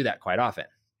 So we do that quite often.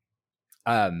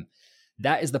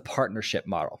 That is the partnership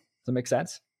model. Does that make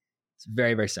sense? It's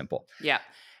very, very simple. Yeah.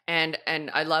 And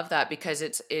I love that, because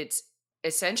it's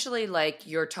essentially like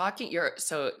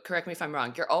so correct me if I'm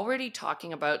wrong, you're already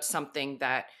talking about something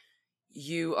that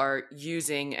you are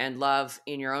using and love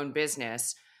in your own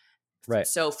business. Right.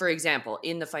 So for example,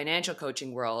 in the financial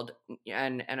coaching world,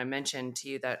 and I mentioned to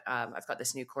you that I've got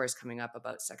this new course coming up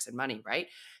about sex and money, right?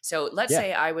 So let's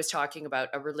say I was talking about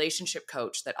a relationship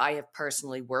coach that I have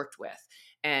personally worked with,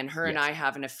 and her and I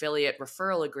have an affiliate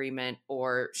referral agreement,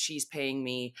 or she's paying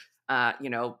me,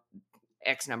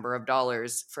 X number of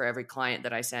dollars for every client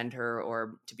that I send her,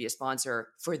 or to be a sponsor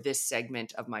for this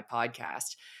segment of my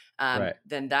podcast.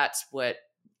 Then that's what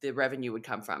the revenue would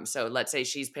come from. So let's say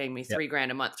she's paying me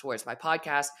 $3,000 a month towards my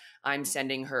podcast. I'm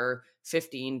sending her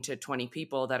 15 to 20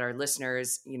 people that are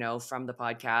listeners, from the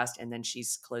podcast, and then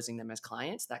she's closing them as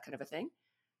clients, that kind of a thing.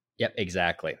 Yep,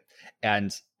 exactly.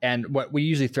 And what we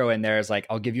usually throw in there is like,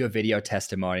 I'll give you a video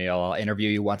testimonial, I'll interview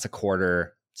you once a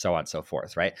quarter, so on and so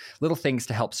forth, right? Little things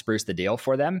to help spruce the deal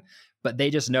for them, but they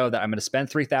just know that I'm going to spend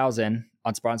 $3,000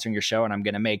 on sponsoring your show, and I'm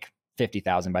going to make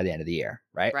 $50,000 by the end of the year,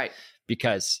 right? Right.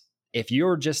 Because if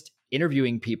you're just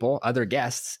interviewing people, other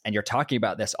guests, and you're talking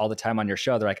about this all the time on your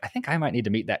show, they're like, I think I might need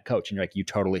to meet that coach. And you're like, you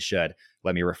totally should.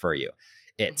 Let me refer you.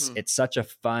 It's such a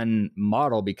fun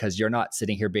model, because you're not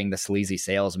sitting here being the sleazy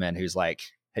salesman who's like,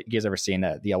 hey, you guys ever seen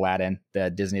the Aladdin, the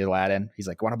Disney Aladdin? He's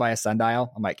like, want to buy a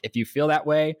sundial? I'm like, if you feel that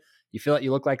way, you feel that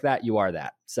you look like that, you are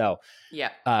that. So,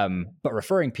 but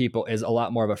referring people is a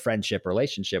lot more of a friendship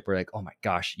relationship. We're like, oh my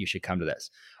gosh, you should come to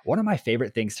this. One of my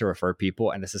favorite things to refer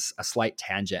people, and this is a slight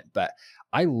tangent, but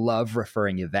I love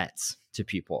referring events to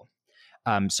people.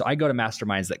 So I go to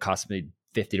masterminds that cost me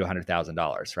 $50,000 to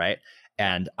 $100,000, right?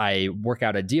 And I work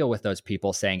out a deal with those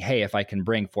people saying, hey, if I can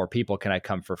bring 4 people, can I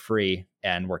come for free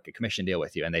and work a commission deal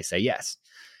with you? And they say yes.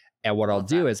 And what I'll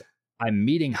do is I'm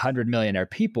meeting 100 millionaire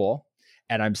people,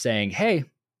 and I'm saying, hey,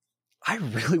 I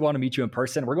really want to meet you in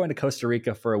person. We're going to Costa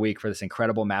Rica for a week for this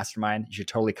incredible mastermind. You should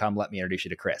totally come. Let me introduce you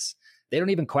to Chris. They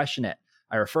don't even question it.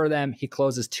 I refer them. He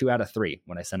closes 2 out of 3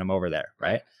 when I send him over there,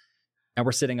 right? And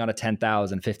we're sitting on a $10,000,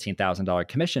 $15,000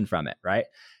 commission from it, right?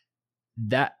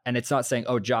 and it's not saying,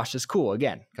 oh, Josh is cool.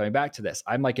 Again, coming back to this,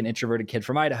 I'm like an introverted kid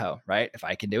from Idaho, right? If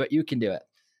I can do it, you can do it.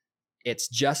 It's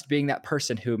just being that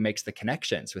person who makes the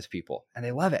connections with people, and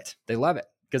they love it. They love it.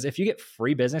 Because if you get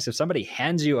free business, if somebody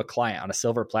hands you a client on a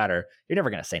silver platter, you're never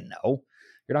going to say no.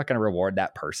 You're not going to reward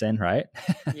that person, right?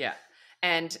 Yeah.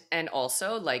 And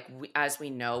also, like, as we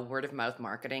know, word of mouth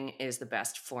marketing is the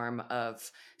best form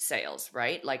of sales,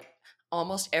 right? Like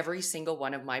almost every single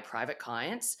one of my private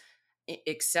clients,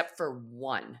 except for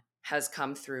one, has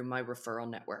come through my referral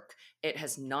network. It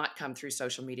has not come through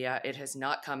social media. It has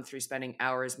not come through spending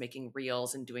hours making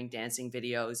reels and doing dancing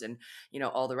videos and,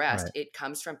 all the rest. Right. It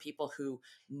comes from people who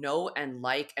know and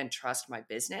like and trust my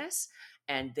business,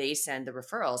 and they send the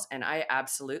referrals. And I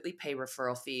absolutely pay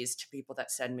referral fees to people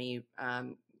that send me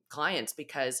clients,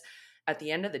 because at the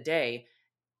end of the day,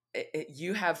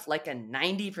 you have like a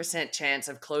 90% chance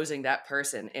of closing that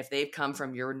person if they've come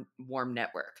from your warm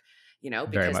network.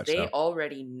 Because they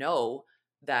already know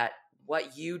that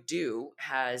what you do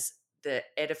has the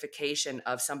edification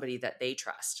of somebody that they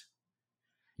trust.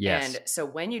 Yes. And so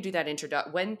when you do that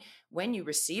when you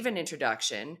receive an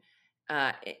introduction,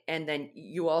 and then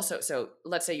you also, so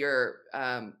let's say you're,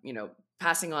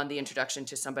 passing on the introduction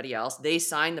to somebody else, they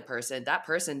sign the person, that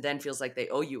person then feels like they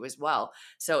owe you as well.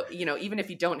 So, even if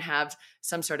you don't have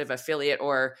some sort of affiliate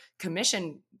or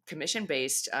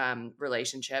commission-based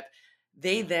relationship,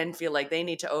 they then feel like they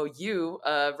need to owe you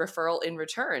a referral in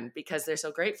return because they're so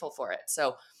grateful for it.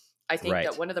 So I think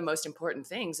that one of the most important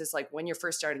things is, like, when you're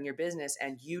first starting your business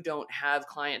and you don't have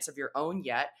clients of your own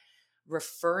yet,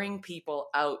 referring people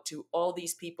out to all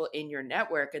these people in your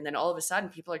network. And then all of a sudden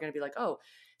people are going to be like, oh,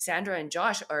 Sandra and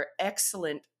Josh are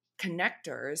excellent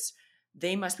connectors.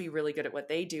 They must be really good at what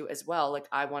they do as well. Like,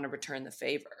 I want to return the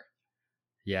favor.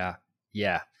 Yeah.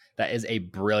 Yeah. That is a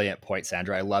brilliant point,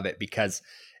 Sandra. I love it because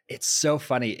it's so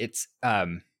funny. It's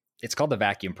called the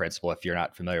vacuum principle, if you're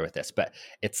not familiar with this, but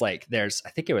it's like I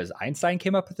think it was Einstein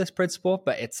came up with this principle,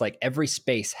 but it's like every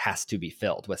space has to be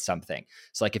filled with something.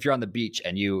 So like if you're on the beach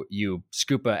and you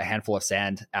scoop a handful of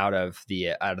sand out of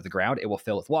the ground, it will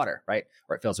fill with water, right?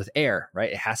 Or it fills with air,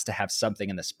 right? It has to have something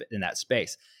in that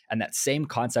space. And that same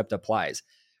concept applies.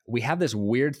 We have this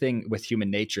weird thing with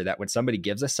human nature that when somebody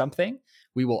gives us something,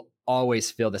 we will always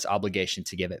feel this obligation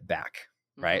to give it back.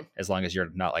 Right? As long as you're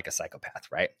not like a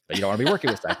psychopath, right? But you don't want to be working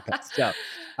with psychopaths. So,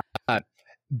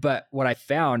 but what I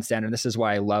found, Sandra, and this is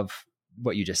why I love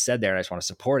what you just said there, and I just want to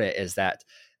support it, is that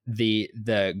the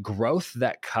growth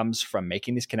that comes from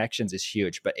making these connections is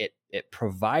huge, but it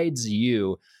provides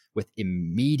you with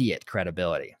immediate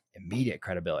credibility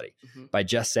by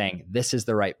just saying, this is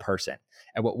the right person.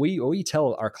 And what we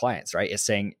tell our clients, right, is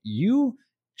saying, you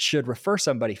should refer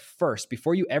somebody first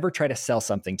before you ever try to sell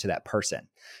something to that person.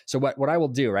 So what I will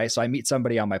do, right? So I meet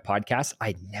somebody on my podcast.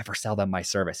 I never sell them my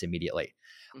service immediately.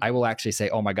 I will actually say,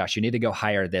 oh my gosh, you need to go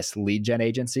hire this lead gen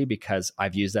agency because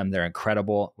I've used them. They're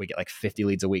incredible. We get like 50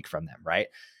 leads a week from them, right?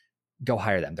 Go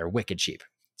hire them. They're wicked cheap.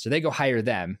 So they go hire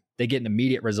them. They get an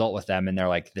immediate result with them. And they're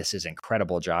like, this is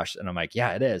incredible, Josh. And I'm like,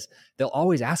 yeah, it is. They'll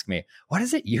always ask me, what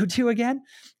is it you do again?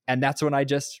 And that's when I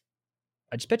just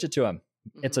pitch it to them.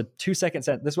 It's a 2-second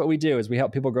sentence. This is what we do is we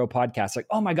help people grow podcasts. Like,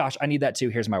 oh my gosh, I need that too.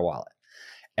 Here's my wallet.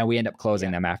 And we end up closing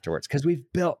them afterwards because we've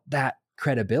built that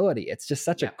credibility. It's just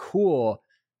such a cool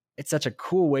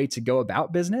way to go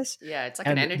about business. Yeah. It's like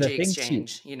an energy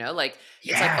exchange, like,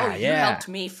 it's like, oh, you helped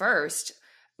me first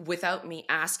without me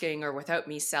asking or without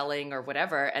me selling or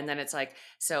whatever. And then it's like,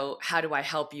 so how do I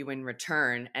help you in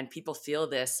return? And people feel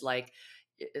this like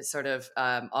sort of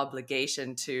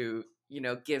obligation to,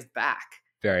 give back.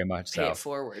 Very much so. Pay it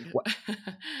forward.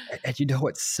 And you know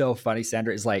what's so funny,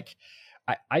 Sandra, is like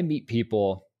I meet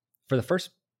people for the first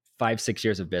 5-6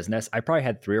 years of business. I probably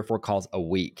had 3 or 4 calls a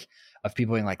week of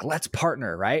people being like, let's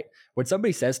partner, right? When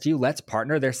somebody says to you, let's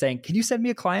partner, they're saying, can you send me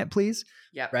a client, please?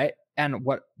 Yeah. Right. And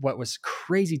what was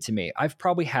crazy to me, I've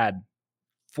probably had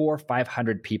 400 or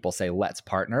 500 people say, let's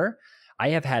partner. I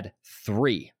have had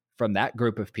 3 from that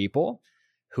group of people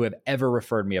who have ever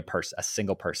referred me a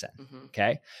single person.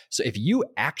 Okay. So if you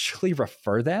actually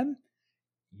refer them,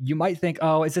 you might think,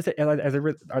 oh, are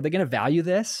they going to value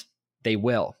this? They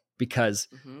will, because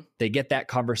they get that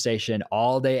conversation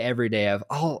all day, every day of,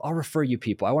 oh, I'll refer you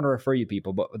people. I want to refer you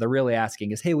people. But what they're really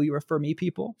asking is, hey, will you refer me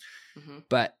people?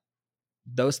 But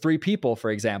those 3 people,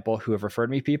 for example, who have referred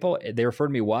me people, they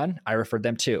referred me 1, I referred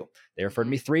them 2. They referred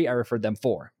me 3, I referred them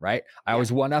 4, right? I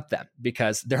always one up them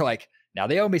because they're like, now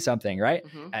they owe me something, right?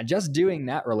 And just doing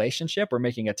that relationship, we're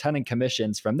making a ton of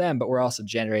commissions from them, but we're also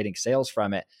generating sales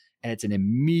from it. and it's an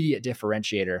immediate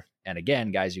differentiator. And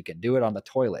again, guys, you can do it on the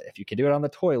toilet. If you can do it on the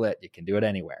toilet, you can do it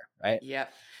anywhere, right?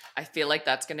 Yep. I feel like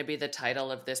that's going to be the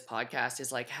title of this podcast, is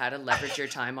like how to leverage your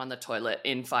time on the toilet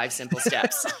in 5 simple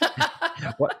steps.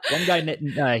 One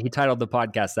guy, he titled the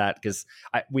podcast that because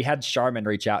we had Charmin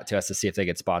reach out to us to see if they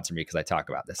could sponsor me because I talk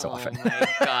about this so often. Oh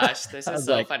my gosh, this is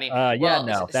so funny.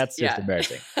 That's just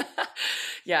embarrassing.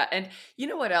 Yeah. And you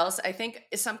know what else? I think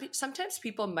sometimes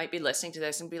people might be listening to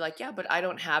this and be like, yeah, but I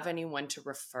don't have anyone to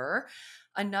refer.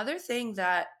 Another thing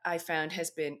that I found has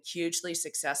been hugely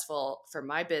successful for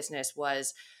my business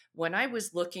was when I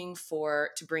was looking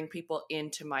to bring people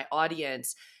into my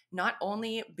audience, not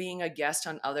only being a guest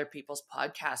on other people's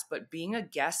podcasts, but being a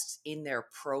guest in their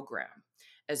program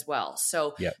as well.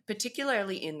 So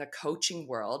particularly in the coaching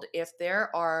world, if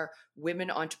there are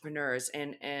women entrepreneurs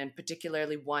and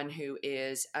particularly one who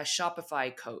is a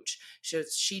Shopify coach, so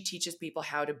she teaches people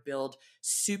how to build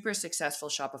super successful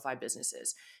Shopify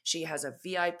businesses. She has a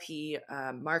VIP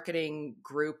marketing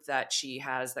group that she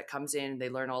has that comes in, they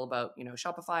learn all about,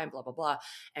 Shopify and blah, blah, blah.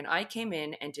 And I came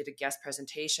in and did a guest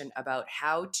presentation about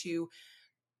how to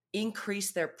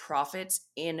increase their profits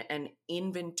in an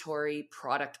inventory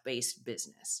product-based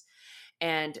business.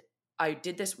 And I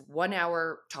did this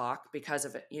 1-hour talk because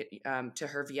of it to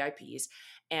her VIPs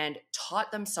and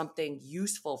taught them something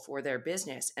useful for their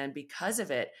business. And because of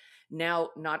it, now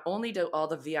not only do all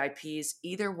the VIPs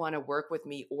either want to work with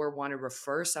me or want to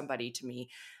refer somebody to me,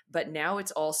 but now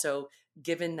it's also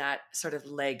given that sort of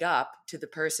leg up to the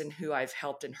person who I've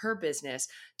helped in her business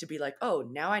to be like, oh,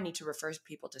 now I need to refer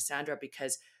people to Sandra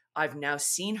because I've now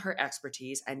seen her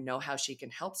expertise and know how she can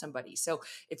help somebody. So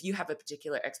if you have a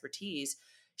particular expertise,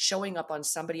 showing up on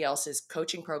somebody else's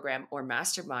coaching program or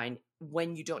mastermind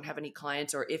when you don't have any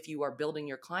clients, or if you are building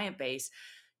your client base,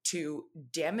 to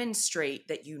demonstrate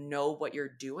that you know what you're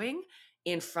doing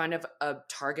in front of a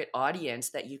target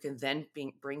audience that you can then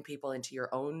bring people into your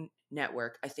own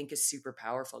network, I think is super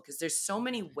powerful, because there's so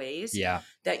many ways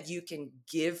that you can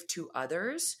give to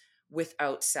others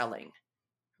without selling.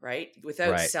 Right?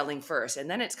 Without selling first. And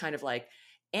then it's kind of like,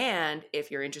 and if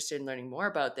you're interested in learning more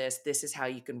about this is how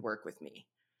you can work with me.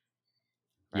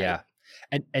 Right? Yeah.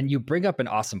 And you bring up an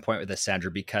awesome point with this,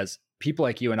 Sandra, because people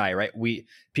like you and I, right?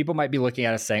 People might be looking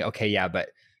at us saying, okay, yeah, but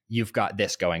you've got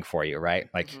this going for you, right?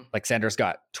 Like Sandra's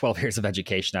got 12 years of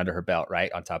education under her belt,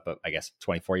 right? On top of, I guess,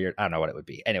 24 years. I don't know what it would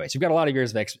be. Anyways, you've got a lot of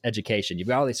years of education. You've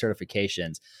got all these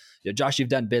certifications. Josh, you've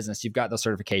done business. You've got those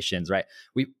certifications, right?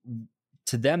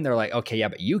 To them, they're like, okay, yeah,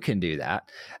 but you can do that.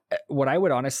 What I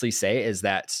would honestly say is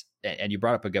that, and you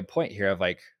brought up a good point here of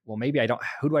like, well, maybe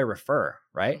who do I refer,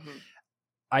 right? Mm-hmm.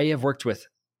 I have worked with,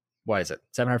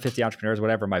 750 entrepreneurs,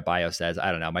 whatever my bio says.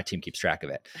 I don't know. My team keeps track of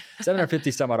it.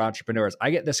 750 some odd entrepreneurs. I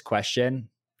get this question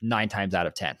 9 times out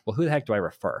of 10. Well, who the heck do I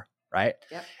refer, right?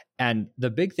 Yep. And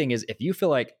the big thing is, if you feel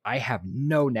like I have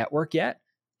no network yet,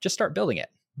 just start building it.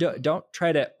 Don't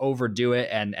try to overdo it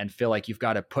and feel like you've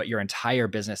got to put your entire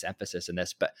business emphasis in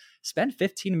this, but spend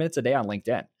 15 minutes a day on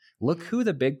LinkedIn. Look who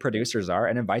the big producers are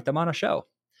and invite them on a show.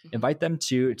 Invite them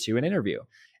to an interview.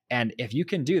 And if you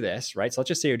can do this, right? So let's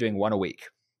just say you're doing one a week.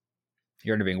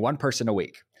 You're interviewing one person a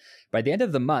week. By the end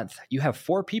of the month, you have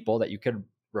 4 people that you could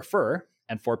refer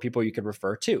and 4 people you could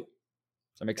refer to. Does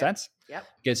that make sense? Yep.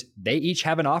 Because they each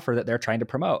have an offer that they're trying to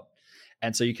promote.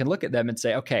 And so you can look at them and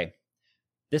say, okay,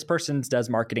 this person does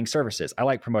marketing services. I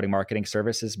like promoting marketing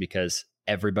services because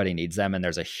everybody needs them and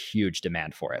there's a huge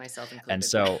demand for it. Myself included. And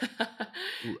so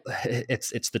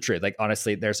it's the truth. Like,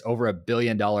 honestly, there's over $1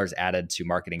 billion added to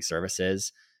marketing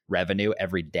services revenue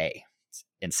every day. It's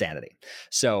insanity.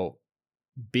 So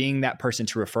being that person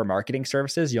to refer marketing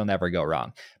services, you'll never go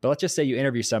wrong. But let's just say you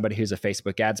interview somebody who's a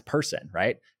Facebook ads person,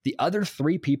 right? The other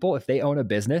 3 people, if they own a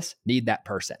business, need that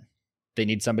person. They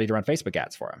need somebody to run Facebook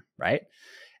ads for them, right?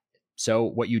 So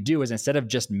what you do is, instead of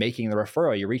just making the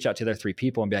referral, you reach out to their 3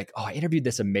 people and be like, oh, I interviewed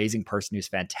this amazing person who's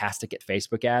fantastic at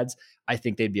Facebook ads. I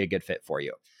think they'd be a good fit for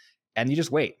you. And you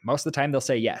just wait. Most of the time they'll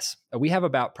say yes. We have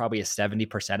about probably a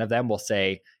 70% of them will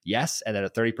say yes. And then a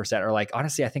 30% are like,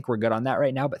 honestly, I think we're good on that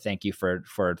right now, but thank you for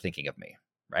thinking of me,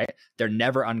 right? They're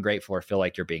never ungrateful or feel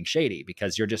like you're being shady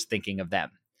because you're just thinking of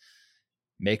them.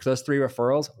 Make those 3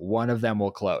 referrals, one of them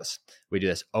will close. We do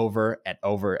this over and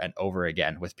over and over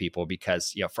again with people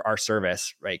because, for our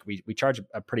service, right, we charge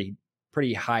a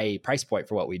pretty high price point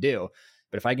for what we do.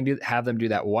 But if I can have them do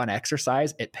that one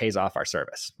exercise, it pays off our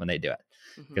service when they do it.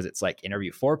 Because it's like,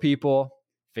 interview 4 people,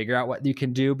 figure out what you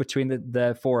can do between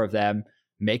the 4 of them,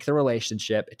 make the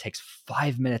relationship. It takes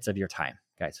 5 minutes of your time,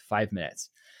 guys, 5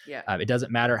 minutes. Yeah. It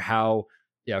doesn't matter how,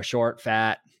 short,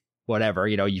 fat, whatever,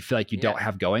 you feel like you don't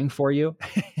have going for you.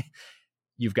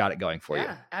 you've got it going for you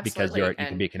Yeah, because absolutely. you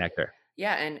can be a connector.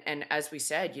 Yeah, and as we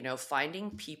said,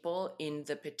 finding people in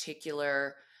the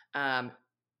particular um,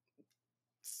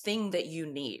 thing that you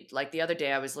need. Like the other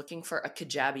day, I was looking for a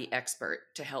Kajabi expert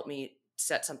to help me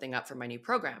set something up for my new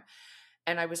program.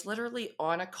 And I was literally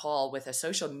on a call with a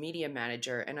social media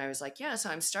manager, and I was like, yeah,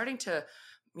 so I'm starting to,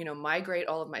 migrate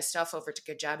all of my stuff over to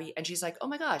Kajabi. And she's like, oh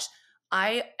my gosh,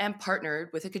 I am partnered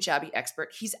with a Kajabi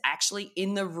expert. He's actually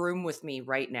in the room with me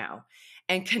right now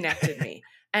and connected me.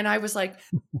 And I was like,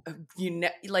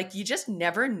 you just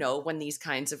never know when these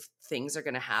kinds of things are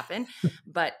going to happen.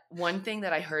 But one thing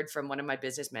that I heard from one of my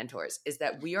business mentors is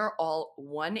that we are all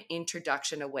one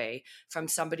introduction away from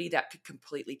somebody that could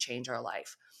completely change our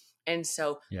life. And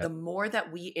so Yeah. the more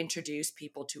that we introduce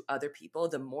people to other people,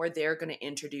 the more they're going to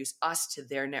introduce us to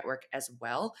their network as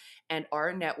well. And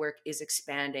our network is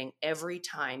expanding every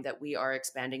time that we are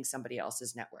expanding somebody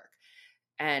else's network.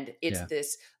 And it's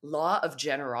this law of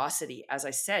generosity, as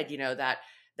I said,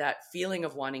 that feeling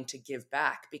of wanting to give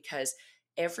back, because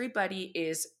everybody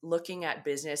is looking at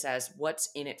business as what's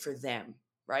in it for them,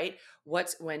 right?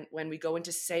 When we go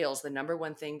into sales, the number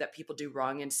one thing that people do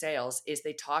wrong in sales is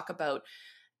they talk about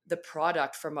the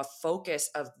product from a focus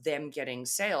of them getting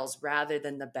sales rather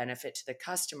than the benefit to the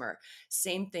customer.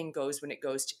 Same thing goes when it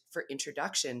goes for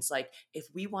introductions. Like if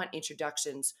we want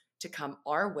introductions to come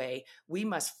our way, we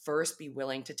must first be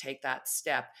willing to take that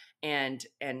step and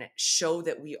show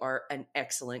that we are an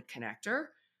excellent connector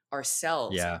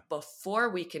ourselves before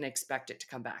we can expect it to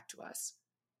come back to us.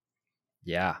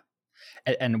 Yeah.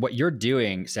 And what you're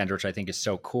doing, Sandra, which I think is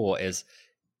so cool, is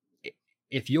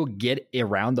if you'll get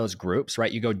around those groups,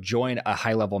 right, you go join a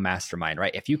high level mastermind,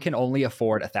 right? If you can only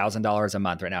afford $1,000 a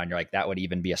month right now, and you're like, that would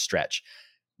even be a stretch,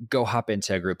 go hop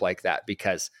into a group like that,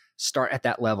 because start at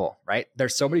that level, right?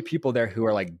 There's so many people there who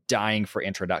are like dying for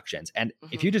introductions. And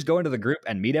if you just go into the group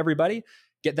and meet everybody,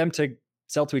 get them to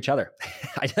sell to each other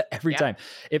every time.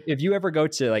 If you ever go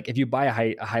to, like, if you buy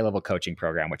a high level coaching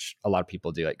program, which a lot of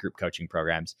people do, like group coaching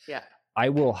programs, I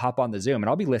will hop on the Zoom and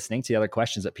I'll be listening to the other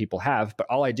questions that people have. But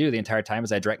all I do the entire time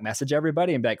is I direct message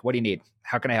everybody and be like, what do you need?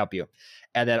 How can I help you?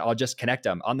 And then I'll just connect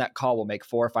them. On that call, we'll make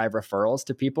 4 or 5 referrals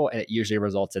to people, and it usually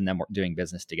results in them doing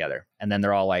business together. And then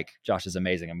they're all like, Josh is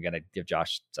amazing. I'm going to give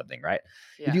Josh something, right?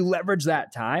 Yeah. If you leverage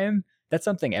that time, that's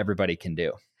something everybody can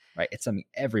do. Right? It's something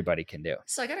everybody can do.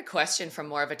 So I got a question from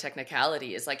more of a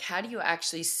technicality is like, how do you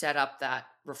actually set up that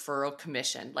referral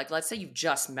commission? Like, let's say you've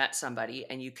just met somebody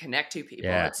and you connect 2 people.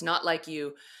 Yeah. It's not like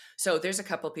so there's a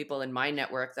couple of people in my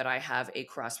network that I have a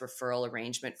cross referral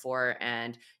arrangement for.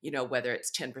 And, whether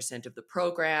it's 10% of the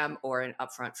program or an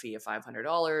upfront fee of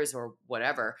 $500 or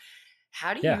whatever,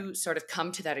 how do you sort of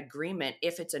come to that agreement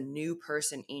if it's a new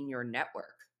person in your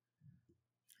network?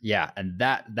 Yeah. And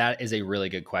that is a really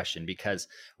good question, because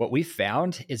what we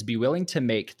found is be willing to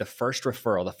make the first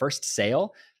referral, the first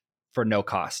sale, for no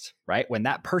cost, right? When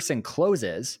that person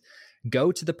closes,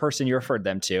 go to the person you referred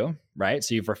them to, right?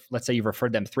 So let's say you've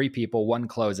referred them 3 people, 1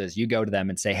 closes, you go to them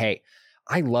and say, hey,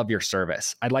 I love your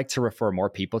service. I'd like to refer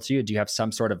more people to you. Do you have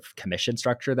some sort of commission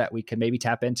structure that we could maybe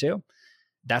tap into?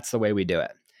 That's the way we do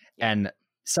it. And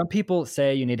some people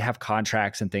say you need to have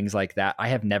contracts and things like that. I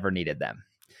have never needed them.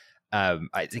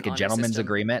 I think a gentleman's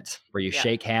agreement where you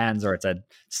shake hands, or it's a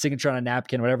signature on a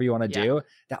napkin, whatever you want to do,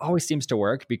 that always seems to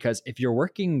work, because if you're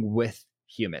working with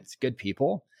humans, good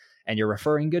people, and you're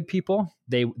referring good people,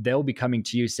 they'll be coming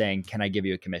to you saying, can I give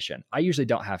you a commission? I usually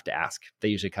don't have to ask. They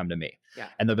usually come to me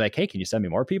and they'll be like, hey, can you send me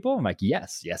more people? I'm like,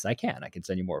 yes, I can. I can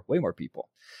send you way more people.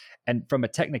 And from a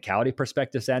technicality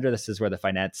perspective, Sandra, this is where the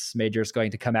finance major is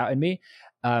going to come out in me.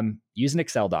 Use an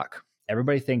Excel doc.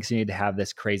 Everybody thinks you need to have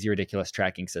this crazy, ridiculous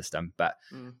tracking system. But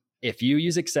if you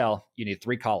use Excel, you need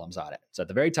 3 columns on it. So at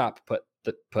the very top,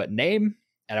 put name,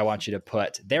 and I want you to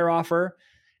put their offer,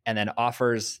 and then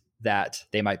offers that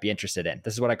they might be interested in.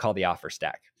 This is what I call the offer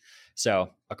stack. So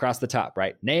across the top,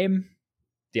 right? Name,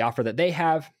 the offer that they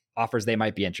have, offers they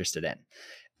might be interested in.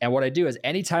 And what I do is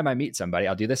anytime I meet somebody,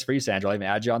 I'll do this for you, Sandra. I'll even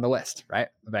add you on the list, right?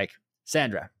 I'm like,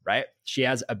 Sandra, right? She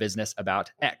has a business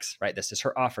about X, right? This is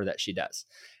her offer that she does.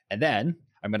 And then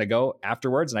I'm going to go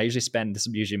afterwards, and I usually this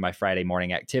is usually my Friday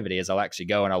morning activity, is I'll actually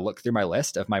go and I'll look through my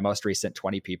list of my most recent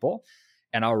 20 people,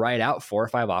 and I'll write out 4 or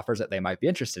 5 offers that they might be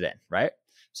interested in, right?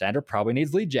 Sandra probably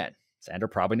needs lead gen. Sandra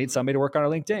probably needs somebody to work on her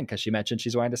LinkedIn because she mentioned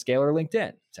she's wanting to scale her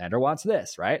LinkedIn. Sandra wants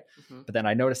this, right? Mm-hmm. But then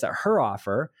I noticed that her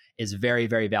offer is very,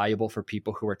 very valuable for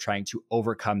people who are trying to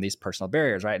overcome these personal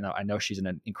barriers, right? Now I know she's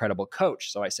an incredible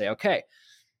coach. So I say, okay,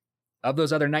 of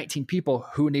those other 19 people,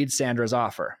 who needs Sandra's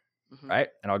offer? right?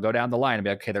 And I'll go down the line and be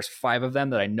like, okay, there's 5 of them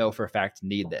that I know for a fact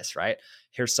need this, right?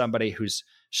 Here's somebody who's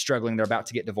struggling. They're about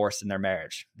to get divorced in their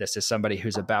marriage. This is somebody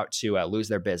who's about to lose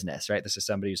their business, right? This is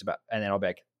somebody who's about, and then I'll be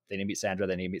like, they need to meet Sandra,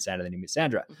 they need to meet Sandra, they need to meet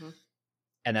Sandra.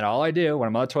 And then all I do when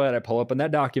I'm on the toilet, I pull open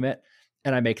that document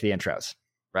and I make the intros,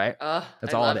 right?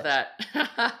 That's all it is. I love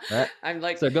that. Right? I'm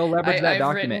like, so go leverage that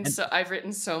document. I've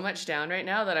written so much down right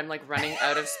now that I'm like running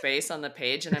out of space on the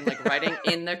page, and I'm like writing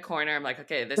in the corner. I'm like,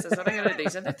 okay, this is what I'm gonna do.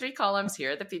 These are the 3 columns.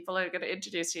 Here are the people that are gonna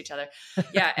introduce to each other.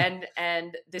 Yeah,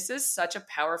 and this is such a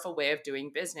powerful way of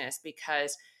doing business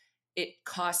because it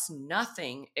costs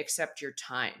nothing except your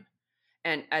time.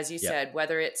 And as you said,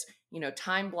 whether it's,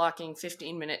 time blocking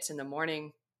 15 minutes in the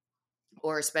morning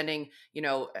or spending,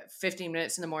 15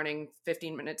 minutes in the morning,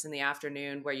 15 minutes in the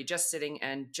afternoon, where you're just sitting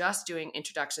and just doing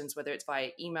introductions, whether it's via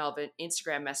email, but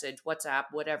Instagram message, WhatsApp,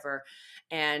 whatever,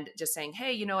 and just saying,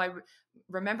 hey, I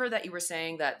remember that you were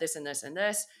saying that this and this and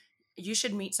this, you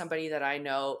should meet somebody that I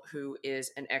know who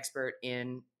is an expert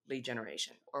in lead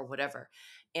generation or whatever.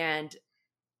 And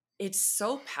it's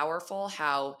so powerful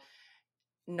how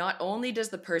not only does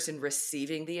the person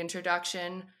receiving the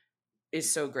introduction is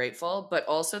so grateful, but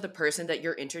also the person that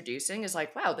you're introducing is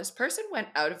like, wow, this person went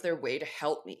out of their way to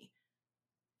help me.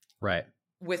 Right.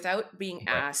 Without being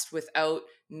asked, without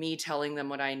me telling them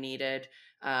what I needed,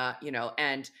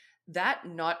 and that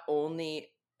not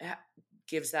only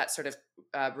gives that sort of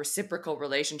reciprocal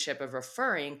relationship of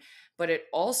referring, but it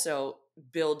also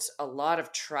builds a lot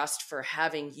of trust for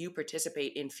having you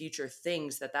participate in future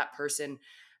things that person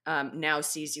now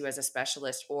sees you as a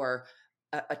specialist or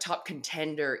a top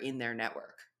contender in their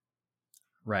network.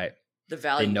 Right. The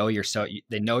value.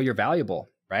 They know you're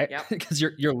valuable, right? Yep. Because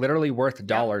you're literally worth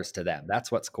dollars to them.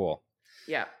 That's what's cool.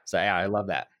 Yeah. So yeah, I love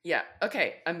that. Yeah.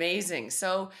 Okay. Amazing.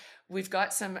 So we've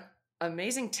got some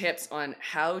amazing tips on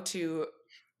how to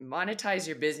monetize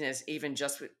your business, even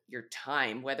just with your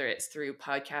time, whether it's through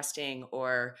podcasting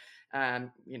or,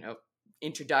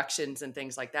 introductions and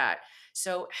things like that.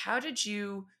 So how did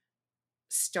you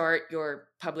start your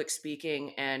public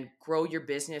speaking and grow your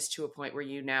business to a point where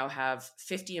you now have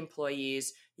 50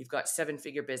 employees, you've got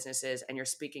 7-figure businesses, and you're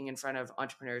speaking in front of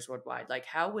entrepreneurs worldwide? Like,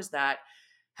 how was that?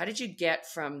 How did you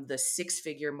get from the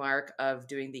 6-figure mark of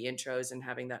doing the intros and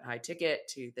having that high ticket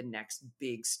to the next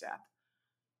big step?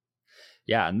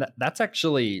 Yeah. And that's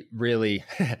actually really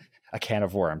a can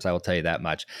of worms. I will tell you that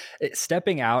much.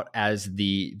 Stepping out as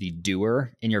the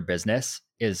doer in your business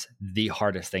is the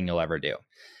hardest thing you'll ever do.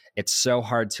 It's so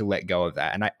hard to let go of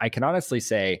that. And I can honestly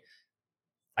say,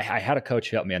 I had a coach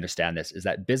who helped me understand this, is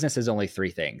that business is only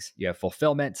 3 things. You have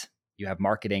fulfillment, you have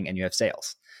marketing, and you have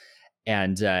sales.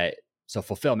 And so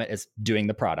fulfillment is doing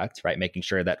the product, right? Making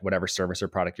sure that whatever service or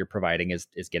product you're providing is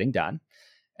getting done.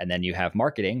 And then you have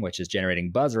marketing, which is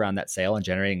generating buzz around that sale and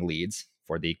generating leads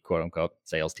for the quote unquote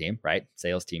sales team, right?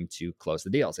 Sales team to close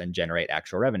the deals and generate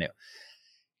actual revenue.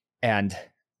 And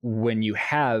when you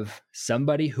have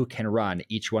somebody who can run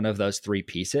each one of those 3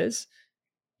 pieces,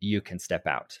 you can step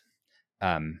out.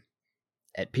 And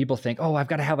people think, oh, I've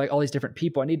got to have like all these different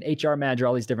people. I need an HR manager,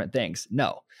 all these different things.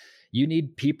 No, you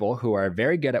need people who are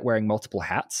very good at wearing multiple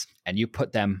hats, and you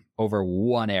put them over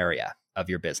one area of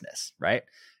your business, right?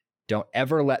 Don't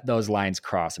ever let those lines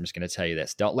cross. I'm just going to tell you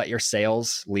this. Don't let your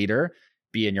sales leader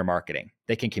be in your marketing.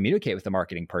 They can communicate with the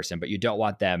marketing person, but you don't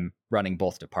want them running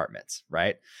both departments,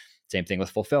 right? Same thing with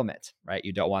fulfillment, right?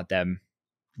 You don't want them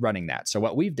running that. So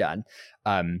what we've done,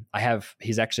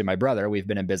 he's actually my brother. We've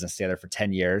been in business together for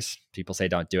 10 years. People say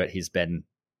don't do it. He's been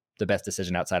the best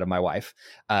decision outside of my wife.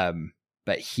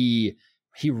 But he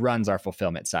runs our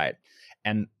fulfillment side.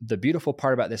 And the beautiful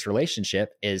part about this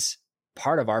relationship is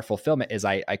part of our fulfillment is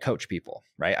I coach people,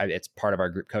 right? It's part of our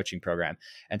group coaching program.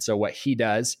 And so what he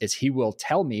does is he will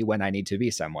tell me when I need to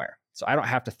be somewhere. So I don't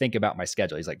have to think about my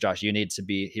schedule. He's like, Josh, you need to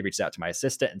be, he reaches out to my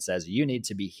assistant and says, you need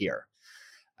to be here.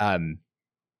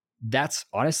 That's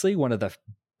honestly one of the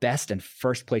best and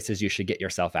first places you should get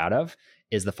yourself out of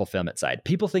is the fulfillment side.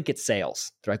 People think it's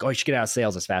sales. They're like, oh, you should get out of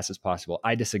sales as fast as possible.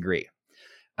 I disagree.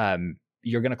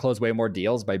 You're going to close way more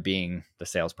deals by being the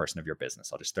salesperson of your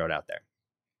business. I'll just throw it out there.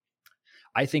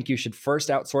 I think you should first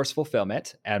outsource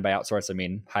fulfillment. And by outsource, I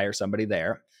mean, hire somebody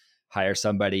there, hire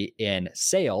somebody in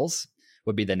sales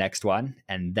would be the next one.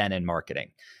 And then in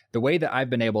marketing. The way that I've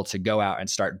been able to go out and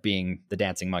start being the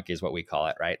dancing monkey is what we call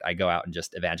it, right? I go out and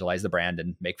just evangelize the brand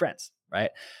and make friends,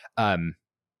 right?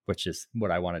 Which is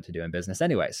what I wanted to do in business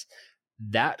anyways.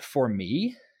 That for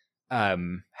me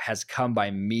has come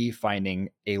by me finding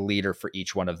a leader for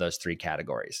each one of those 3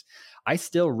 categories. I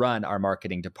still run our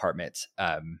marketing department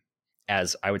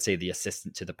as I would say the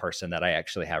assistant to the person that I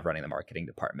actually have running the marketing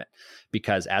department,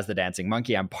 because as the dancing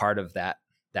monkey, I'm part of that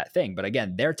that thing. But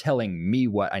again, they're telling me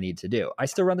what I need to do. I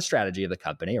still run the strategy of the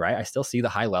company, right? I still see the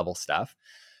high level stuff,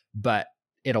 but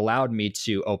it allowed me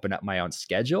to open up my own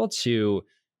schedule to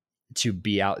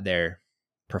be out there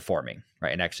performing,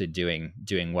 right? And actually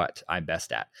doing what I'm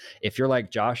best at. If you're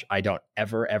like Josh, I don't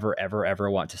ever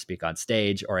want to speak on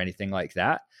stage or anything like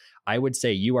that, I would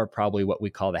say you are probably what we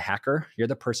call the hacker. You're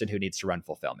the person who needs to run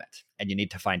fulfillment, and you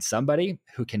need to find somebody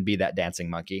who can be that dancing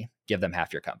monkey. Give them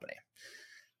half your company.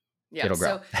 Yeah. It'll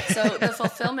grow. So the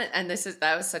fulfillment, and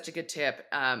that was such a good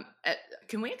tip.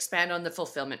 Can we expand on the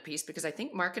fulfillment piece? Because I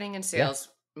think marketing and sales,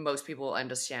 most people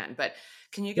understand, but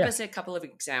can you give us a couple of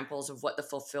examples of what the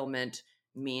fulfillment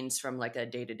means from like a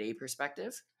day-to-day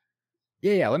perspective?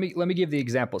 Yeah. Let me give the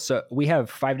example. So we have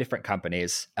 5 different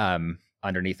companies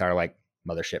underneath our like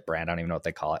mothership brand. I don't even know what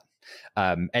they call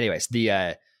it. Anyways,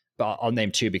 but I'll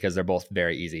name 2 because they're both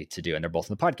very easy to do, and they're both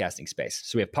in the podcasting space.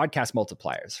 So we have Podcast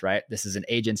Multipliers, right? This is an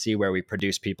agency where we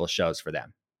produce people's shows for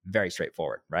them. Very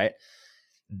straightforward, right?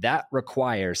 That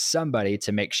requires somebody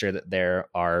to make sure that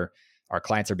our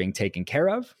clients are being taken care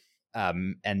of,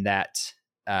 and that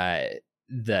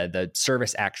the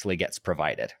service actually gets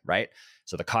provided, right?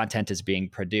 So the content is being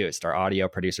produced. Our audio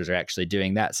producers are actually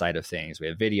doing that side of things. We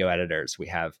have video editors. We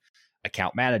have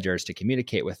account managers to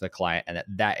communicate with the client, and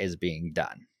that is being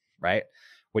done, right?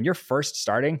 When you're first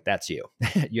starting, that's you.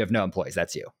 You have no employees.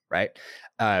 That's you, right?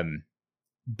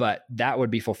 But that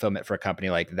would be fulfillment for a company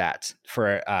like that.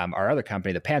 For our other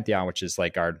company, the Pantheon, which is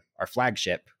like our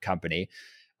flagship company,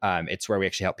 it's where we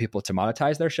actually help people to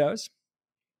monetize their shows.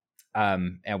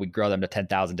 And we grow them to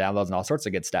 10,000 downloads and all sorts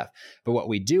of good stuff. But what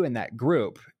we do in that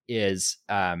group is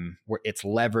where it's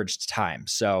leveraged time.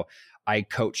 So I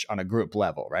coach on a group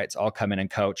level, right? So I'll come in and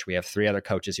coach. We have 3 other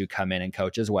coaches who come in and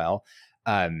coach as well.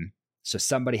 So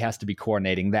somebody has to be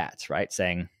coordinating that, right?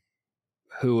 Saying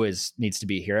who needs to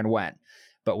be here and when.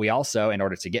 But we also, in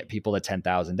order to get people to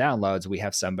 10,000 downloads, we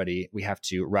have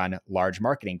to run large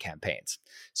marketing campaigns.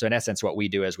 So in essence, what we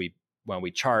do is when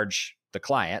we charge the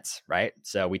clients, right?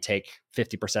 So we take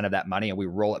 50% of that money and we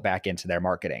roll it back into their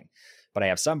marketing. But I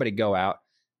have somebody go out,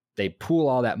 they pool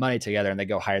all that money together and they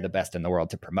go hire the best in the world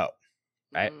to promote,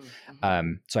 right?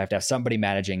 Mm-hmm. So I have to have somebody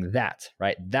managing that,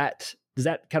 right? Does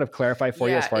that kind of clarify for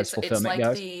you as far as fulfillment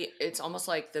goes? It's almost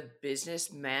like the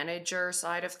business manager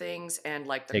side of things, and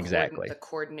like the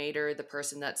coordinator, the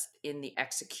person that's in the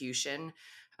execution,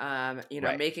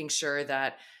 right. Making sure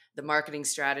that the marketing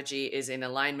strategy is in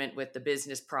alignment with the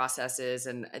business processes,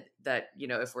 and that,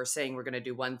 if we're saying we're going to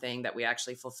do one thing, that we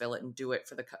actually fulfill it and do it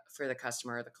for the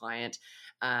customer or the client,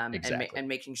 and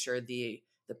making sure the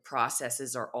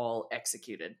processes are all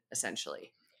executed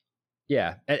essentially.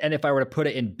 Yeah. And if I were to put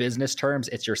it in business terms,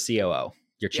 it's your COO,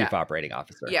 your chief operating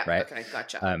officer. Yeah. Right. Okay.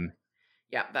 Gotcha.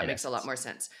 That makes a lot more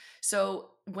sense.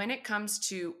 So when it comes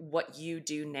to what you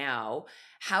do now,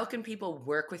 how can people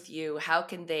work with you? How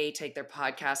can they take their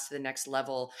podcast to the next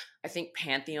level? I think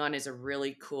Pantheon is a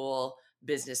really cool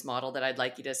business model that I'd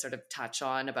like you to sort of touch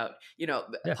on about,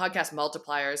 Podcast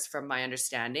Multipliers, from my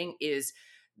understanding, is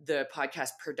the podcast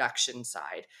production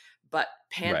side. But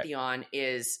Pantheon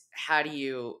is, how do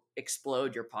you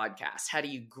explode your podcast? How do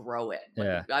you grow it?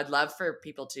 I'd love for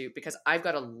people to, because I've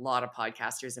got a lot of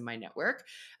podcasters in my network,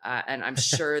 and I'm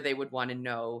sure they would want to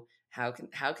know how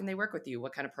can they work with you?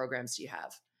 What kind of programs do you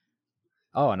have?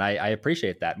 Oh, and I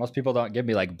appreciate that. Most people don't give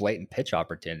me like blatant pitch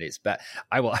opportunities, but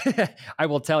I will I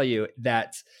will tell you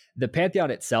that the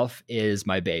Pantheon itself is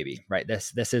my baby, right?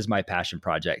 This is my passion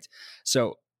project.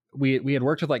 So we had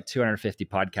worked with like 250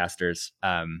 podcasters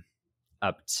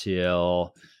up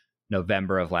till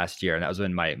November of last year. And that was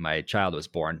when my child was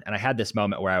born. And I had this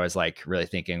moment where I was like really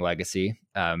thinking legacy.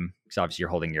 Because obviously you're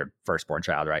holding your firstborn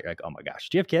child, right? Like, oh my gosh.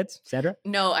 Do you have kids, Sandra?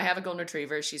 No, I have a golden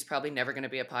retriever. She's probably never going to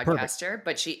be a podcaster,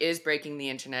 but she is breaking the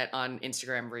internet on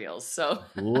Instagram Reels. So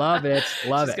love it. She's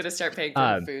going to start paying for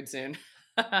her food soon.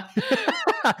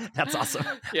 That's awesome.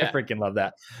 Yeah. I freaking love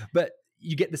that. But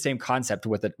you get the same concept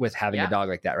with having a dog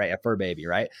like that, right? A fur baby,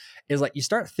 right? Is like you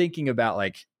start thinking about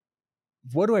like,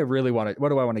 what do I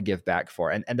want to give back for?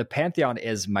 And the Pantheon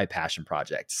is my passion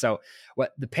project. So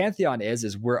what the Pantheon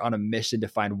is we're on a mission to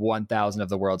find 1,000 of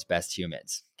the world's best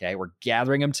humans. Okay. We're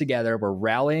gathering them together. We're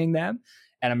rallying them.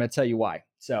 And I'm going to tell you why.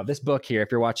 So this book here, if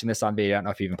you're watching this on video, I don't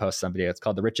know if you even posted some video, it's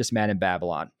called The Richest Man in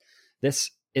Babylon. This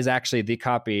is actually the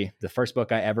first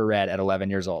book I ever read at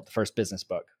 11 years old, the first business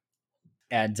book.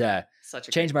 And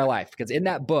changed my life, because in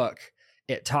that book,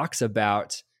 it talks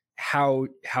about how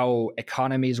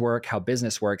economies work, how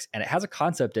business works. And it has a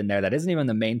concept in there that isn't even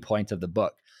the main point of the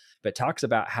book, but talks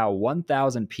about how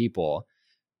 1,000 people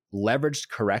leveraged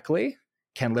correctly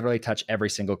can literally touch every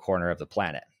single corner of the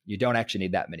planet. You don't actually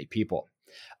need that many people.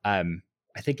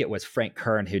 I think it was Frank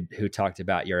Kern who talked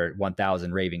about your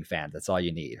 1,000 raving fans. That's all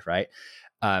you need, right?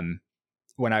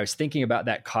 When I was thinking about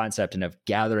that concept and of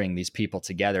gathering these people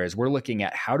together, is we're looking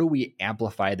at how do we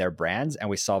amplify their brands, and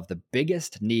we solve the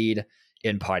biggest need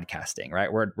in podcasting,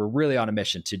 right? We're really on a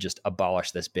mission to just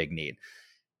abolish this big need.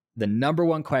 The number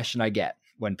one question I get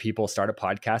when people start a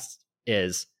podcast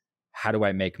is, how do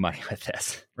I make money with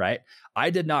this, right? I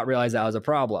did not realize that was a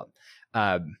problem,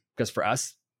 because for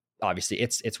us, obviously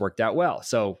it's worked out well.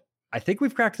 So I think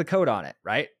we've cracked the code on it,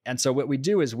 right? And so what we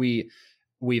do is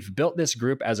we've built this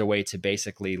group as a way to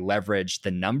basically leverage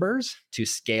the numbers to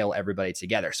scale everybody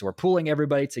together. So we're pooling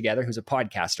everybody together who's a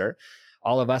podcaster.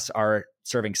 All of us are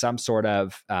serving some sort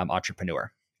of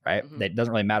entrepreneur, right? Mm-hmm. It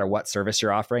doesn't really matter what service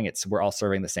you're offering. We're all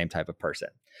serving the same type of person.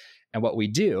 And what we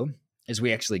do is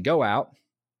we actually go out,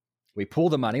 we pool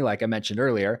the money, like I mentioned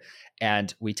earlier,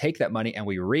 and we take that money and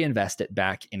we reinvest it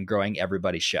back in growing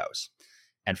everybody's shows.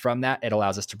 And from that, it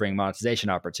allows us to bring monetization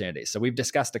opportunities. So we've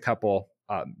discussed a couple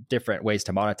different ways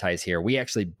to monetize here. We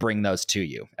actually bring those to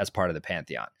you as part of the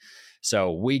Pantheon.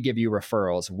 So we give you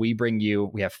referrals.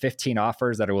 We have 15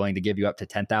 offers that are willing to give you up to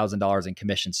 $10,000 in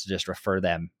commissions to just refer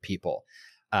them people.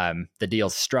 The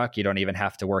deal's struck. You don't even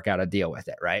have to work out a deal with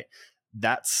it, right?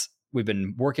 We've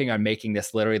been working on making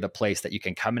this literally the place that you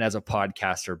can come in as a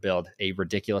podcaster, build a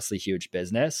ridiculously huge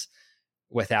business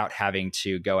without having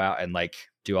to go out and like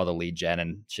do all the lead gen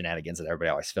and shenanigans that everybody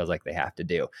always feels like they have to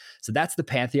do. So that's the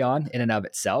Pantheon in and of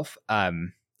itself.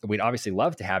 We'd obviously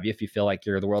love to have you if you feel like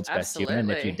you're the world's best human.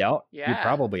 And if you don't, you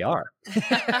probably are.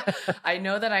 I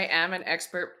know that I am an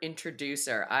expert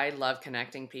introducer. I love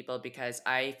connecting people because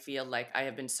I feel like I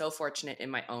have been so fortunate in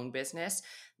my own business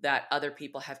that other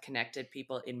people have connected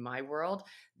people in my world,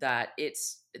 that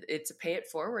it's a pay it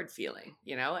forward feeling,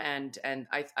 and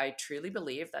I truly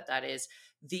believe that is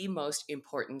the most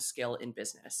important skill in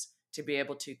business, to be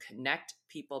able to connect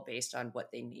people based on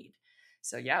what they need.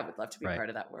 So yeah, I would love to be part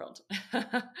of that world.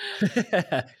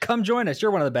 Come join us. You're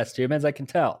one of the best humans, I can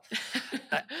tell.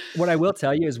 What I will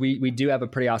tell you is we do have a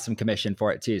pretty awesome commission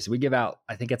for it too. So we give out,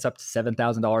 I think it's up to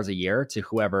 $7,000 a year to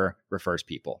whoever refers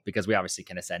people, because we obviously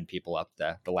can ascend people up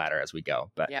the ladder as we go.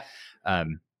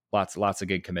 But lots of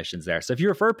good commissions there. So if you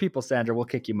refer people, Sandra, we'll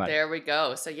kick you money. There we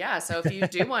go. So yeah, so if you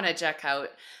do want to check out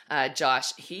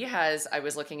Josh, I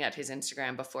was looking at his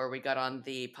Instagram before we got on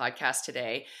the podcast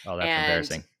today. Oh,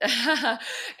 that's embarrassing.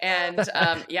 And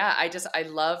I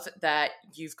love that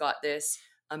you've got this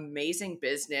amazing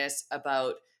business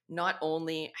about not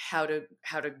only how to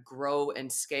grow and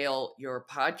scale your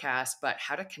podcast, but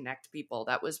how to connect people.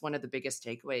 That was one of the biggest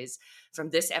takeaways from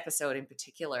this episode in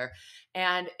particular.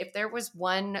 And if there was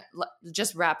one,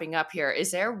 just wrapping up here,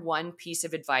 is there one piece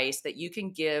of advice that you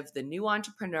can give the new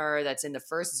entrepreneur that's in the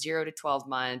first 0 to 12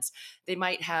 months? They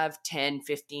might have 10,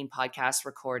 15 podcasts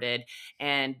recorded,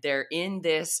 and they're in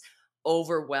this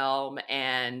overwhelm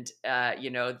and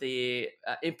the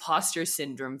imposter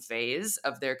syndrome phase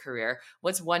of their career.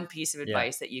 What's one piece of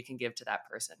advice that you can give to that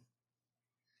person?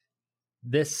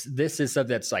 This is something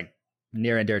that's like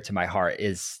near and dear to my heart.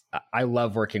 Is I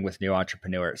love working with new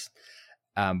entrepreneurs,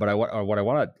 but what I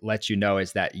want to let you know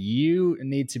is that you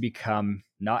need to become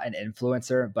not an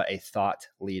influencer but a thought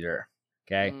leader.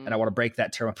 Okay, and I want to break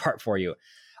that term apart for you.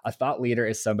 A thought leader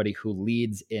is somebody who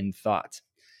leads in thought.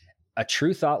 A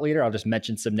true thought leader, I'll just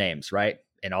mention some names, right?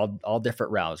 In all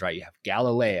different realms, right? You have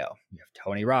Galileo, you have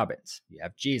Tony Robbins, you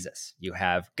have Jesus, you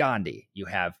have Gandhi, you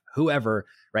have whoever,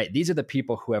 right? These are the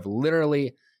people who have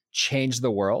literally changed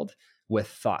the world with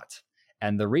thought.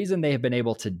 And the reason they have been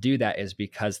able to do that is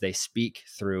because they speak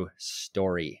through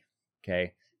story,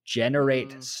 okay?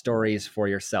 Generate stories for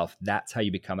yourself. That's how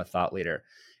you become a thought leader.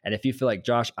 And if you feel like,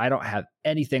 Josh, I don't have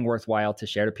anything worthwhile to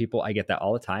share to people, I get that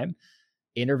all the time.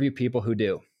 Interview people who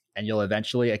do. And you'll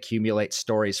eventually accumulate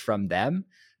stories from them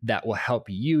that will help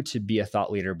you to be a thought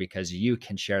leader because you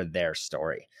can share their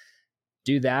story.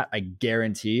 Do that. I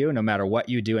guarantee you, no matter what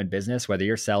you do in business, whether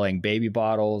you're selling baby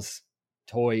bottles,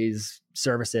 toys,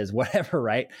 services, whatever,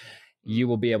 right? You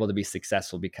will be able to be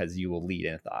successful because you will lead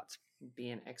in thoughts. Be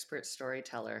an expert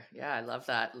storyteller. Yeah, I love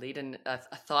that. Lead in a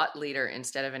thought leader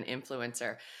instead of an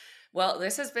influencer. Well,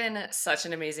 this has been such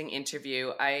an amazing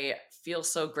interview. I feel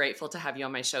so grateful to have you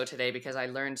on my show today because I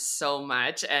learned so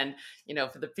much. And,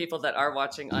 for the people that are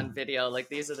watching on video, like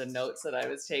these are the notes that I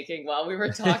was taking while we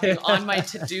were talking on my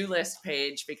to-do list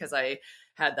page because I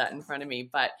had that in front of me.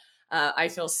 But I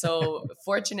feel so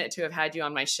fortunate to have had you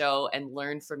on my show and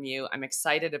learn from you. I'm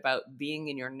excited about being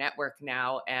in your network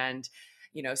now and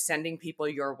sending people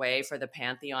your way for the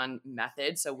Pantheon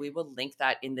method. So we will link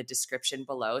that in the description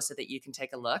below so that you can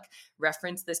take a look,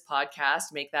 reference this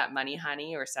podcast, Make That Money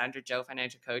Honey or Sandra Joe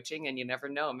Financial Coaching. And you never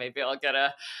know, maybe I'll get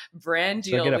a brand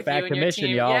deal with you and your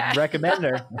team. Y'all. Yeah. Recommend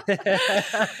her.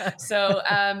 So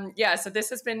this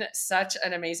has been such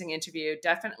an amazing interview.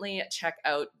 Definitely check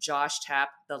out Josh Tapp,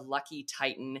 the Lucky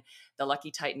Titan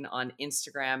on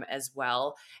Instagram as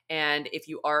well. And if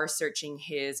you are searching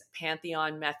his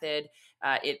Pantheon method,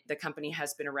 the company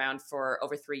has been around for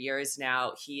over 3 years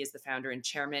now. He is the founder and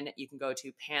chairman. You can go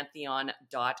to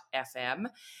pantheon.fm.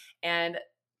 And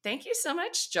thank you so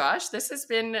much, Josh. This has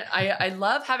been, I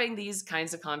love having these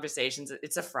kinds of conversations.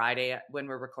 It's a Friday when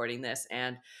we're recording this,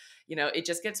 and it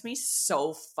just gets me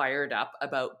so fired up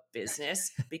about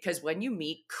business because when you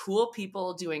meet cool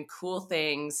people doing cool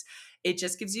things, it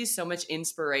just gives you so much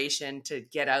inspiration to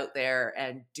get out there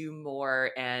and do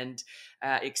more and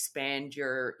expand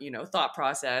your, thought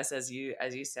process as you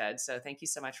said. So thank you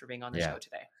so much for being on the show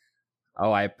today.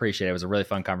 Oh, I appreciate it. It was a really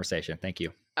fun conversation. Thank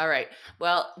you. All right.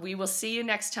 Well, we will see you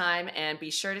next time, and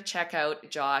be sure to check out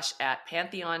Josh at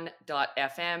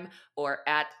pantheon.fm or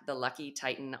at the Lucky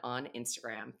Titan on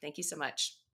Instagram. Thank you so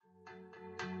much.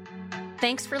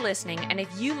 Thanks for listening. And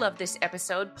if you love this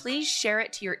episode, please share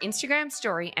it to your Instagram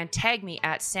story and tag me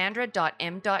at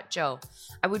sandra.m.joe.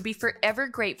 I would be forever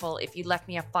grateful if you left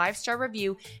me a 5-star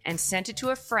review and sent it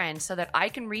to a friend so that I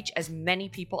can reach as many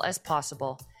people as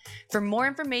possible. For more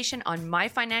information on my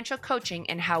financial coaching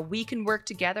and how we can work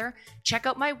together, check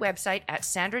out my website at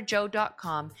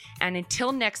sandrajoe.com. And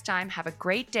until next time, have a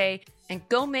great day and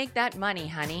go make that money,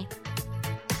 honey.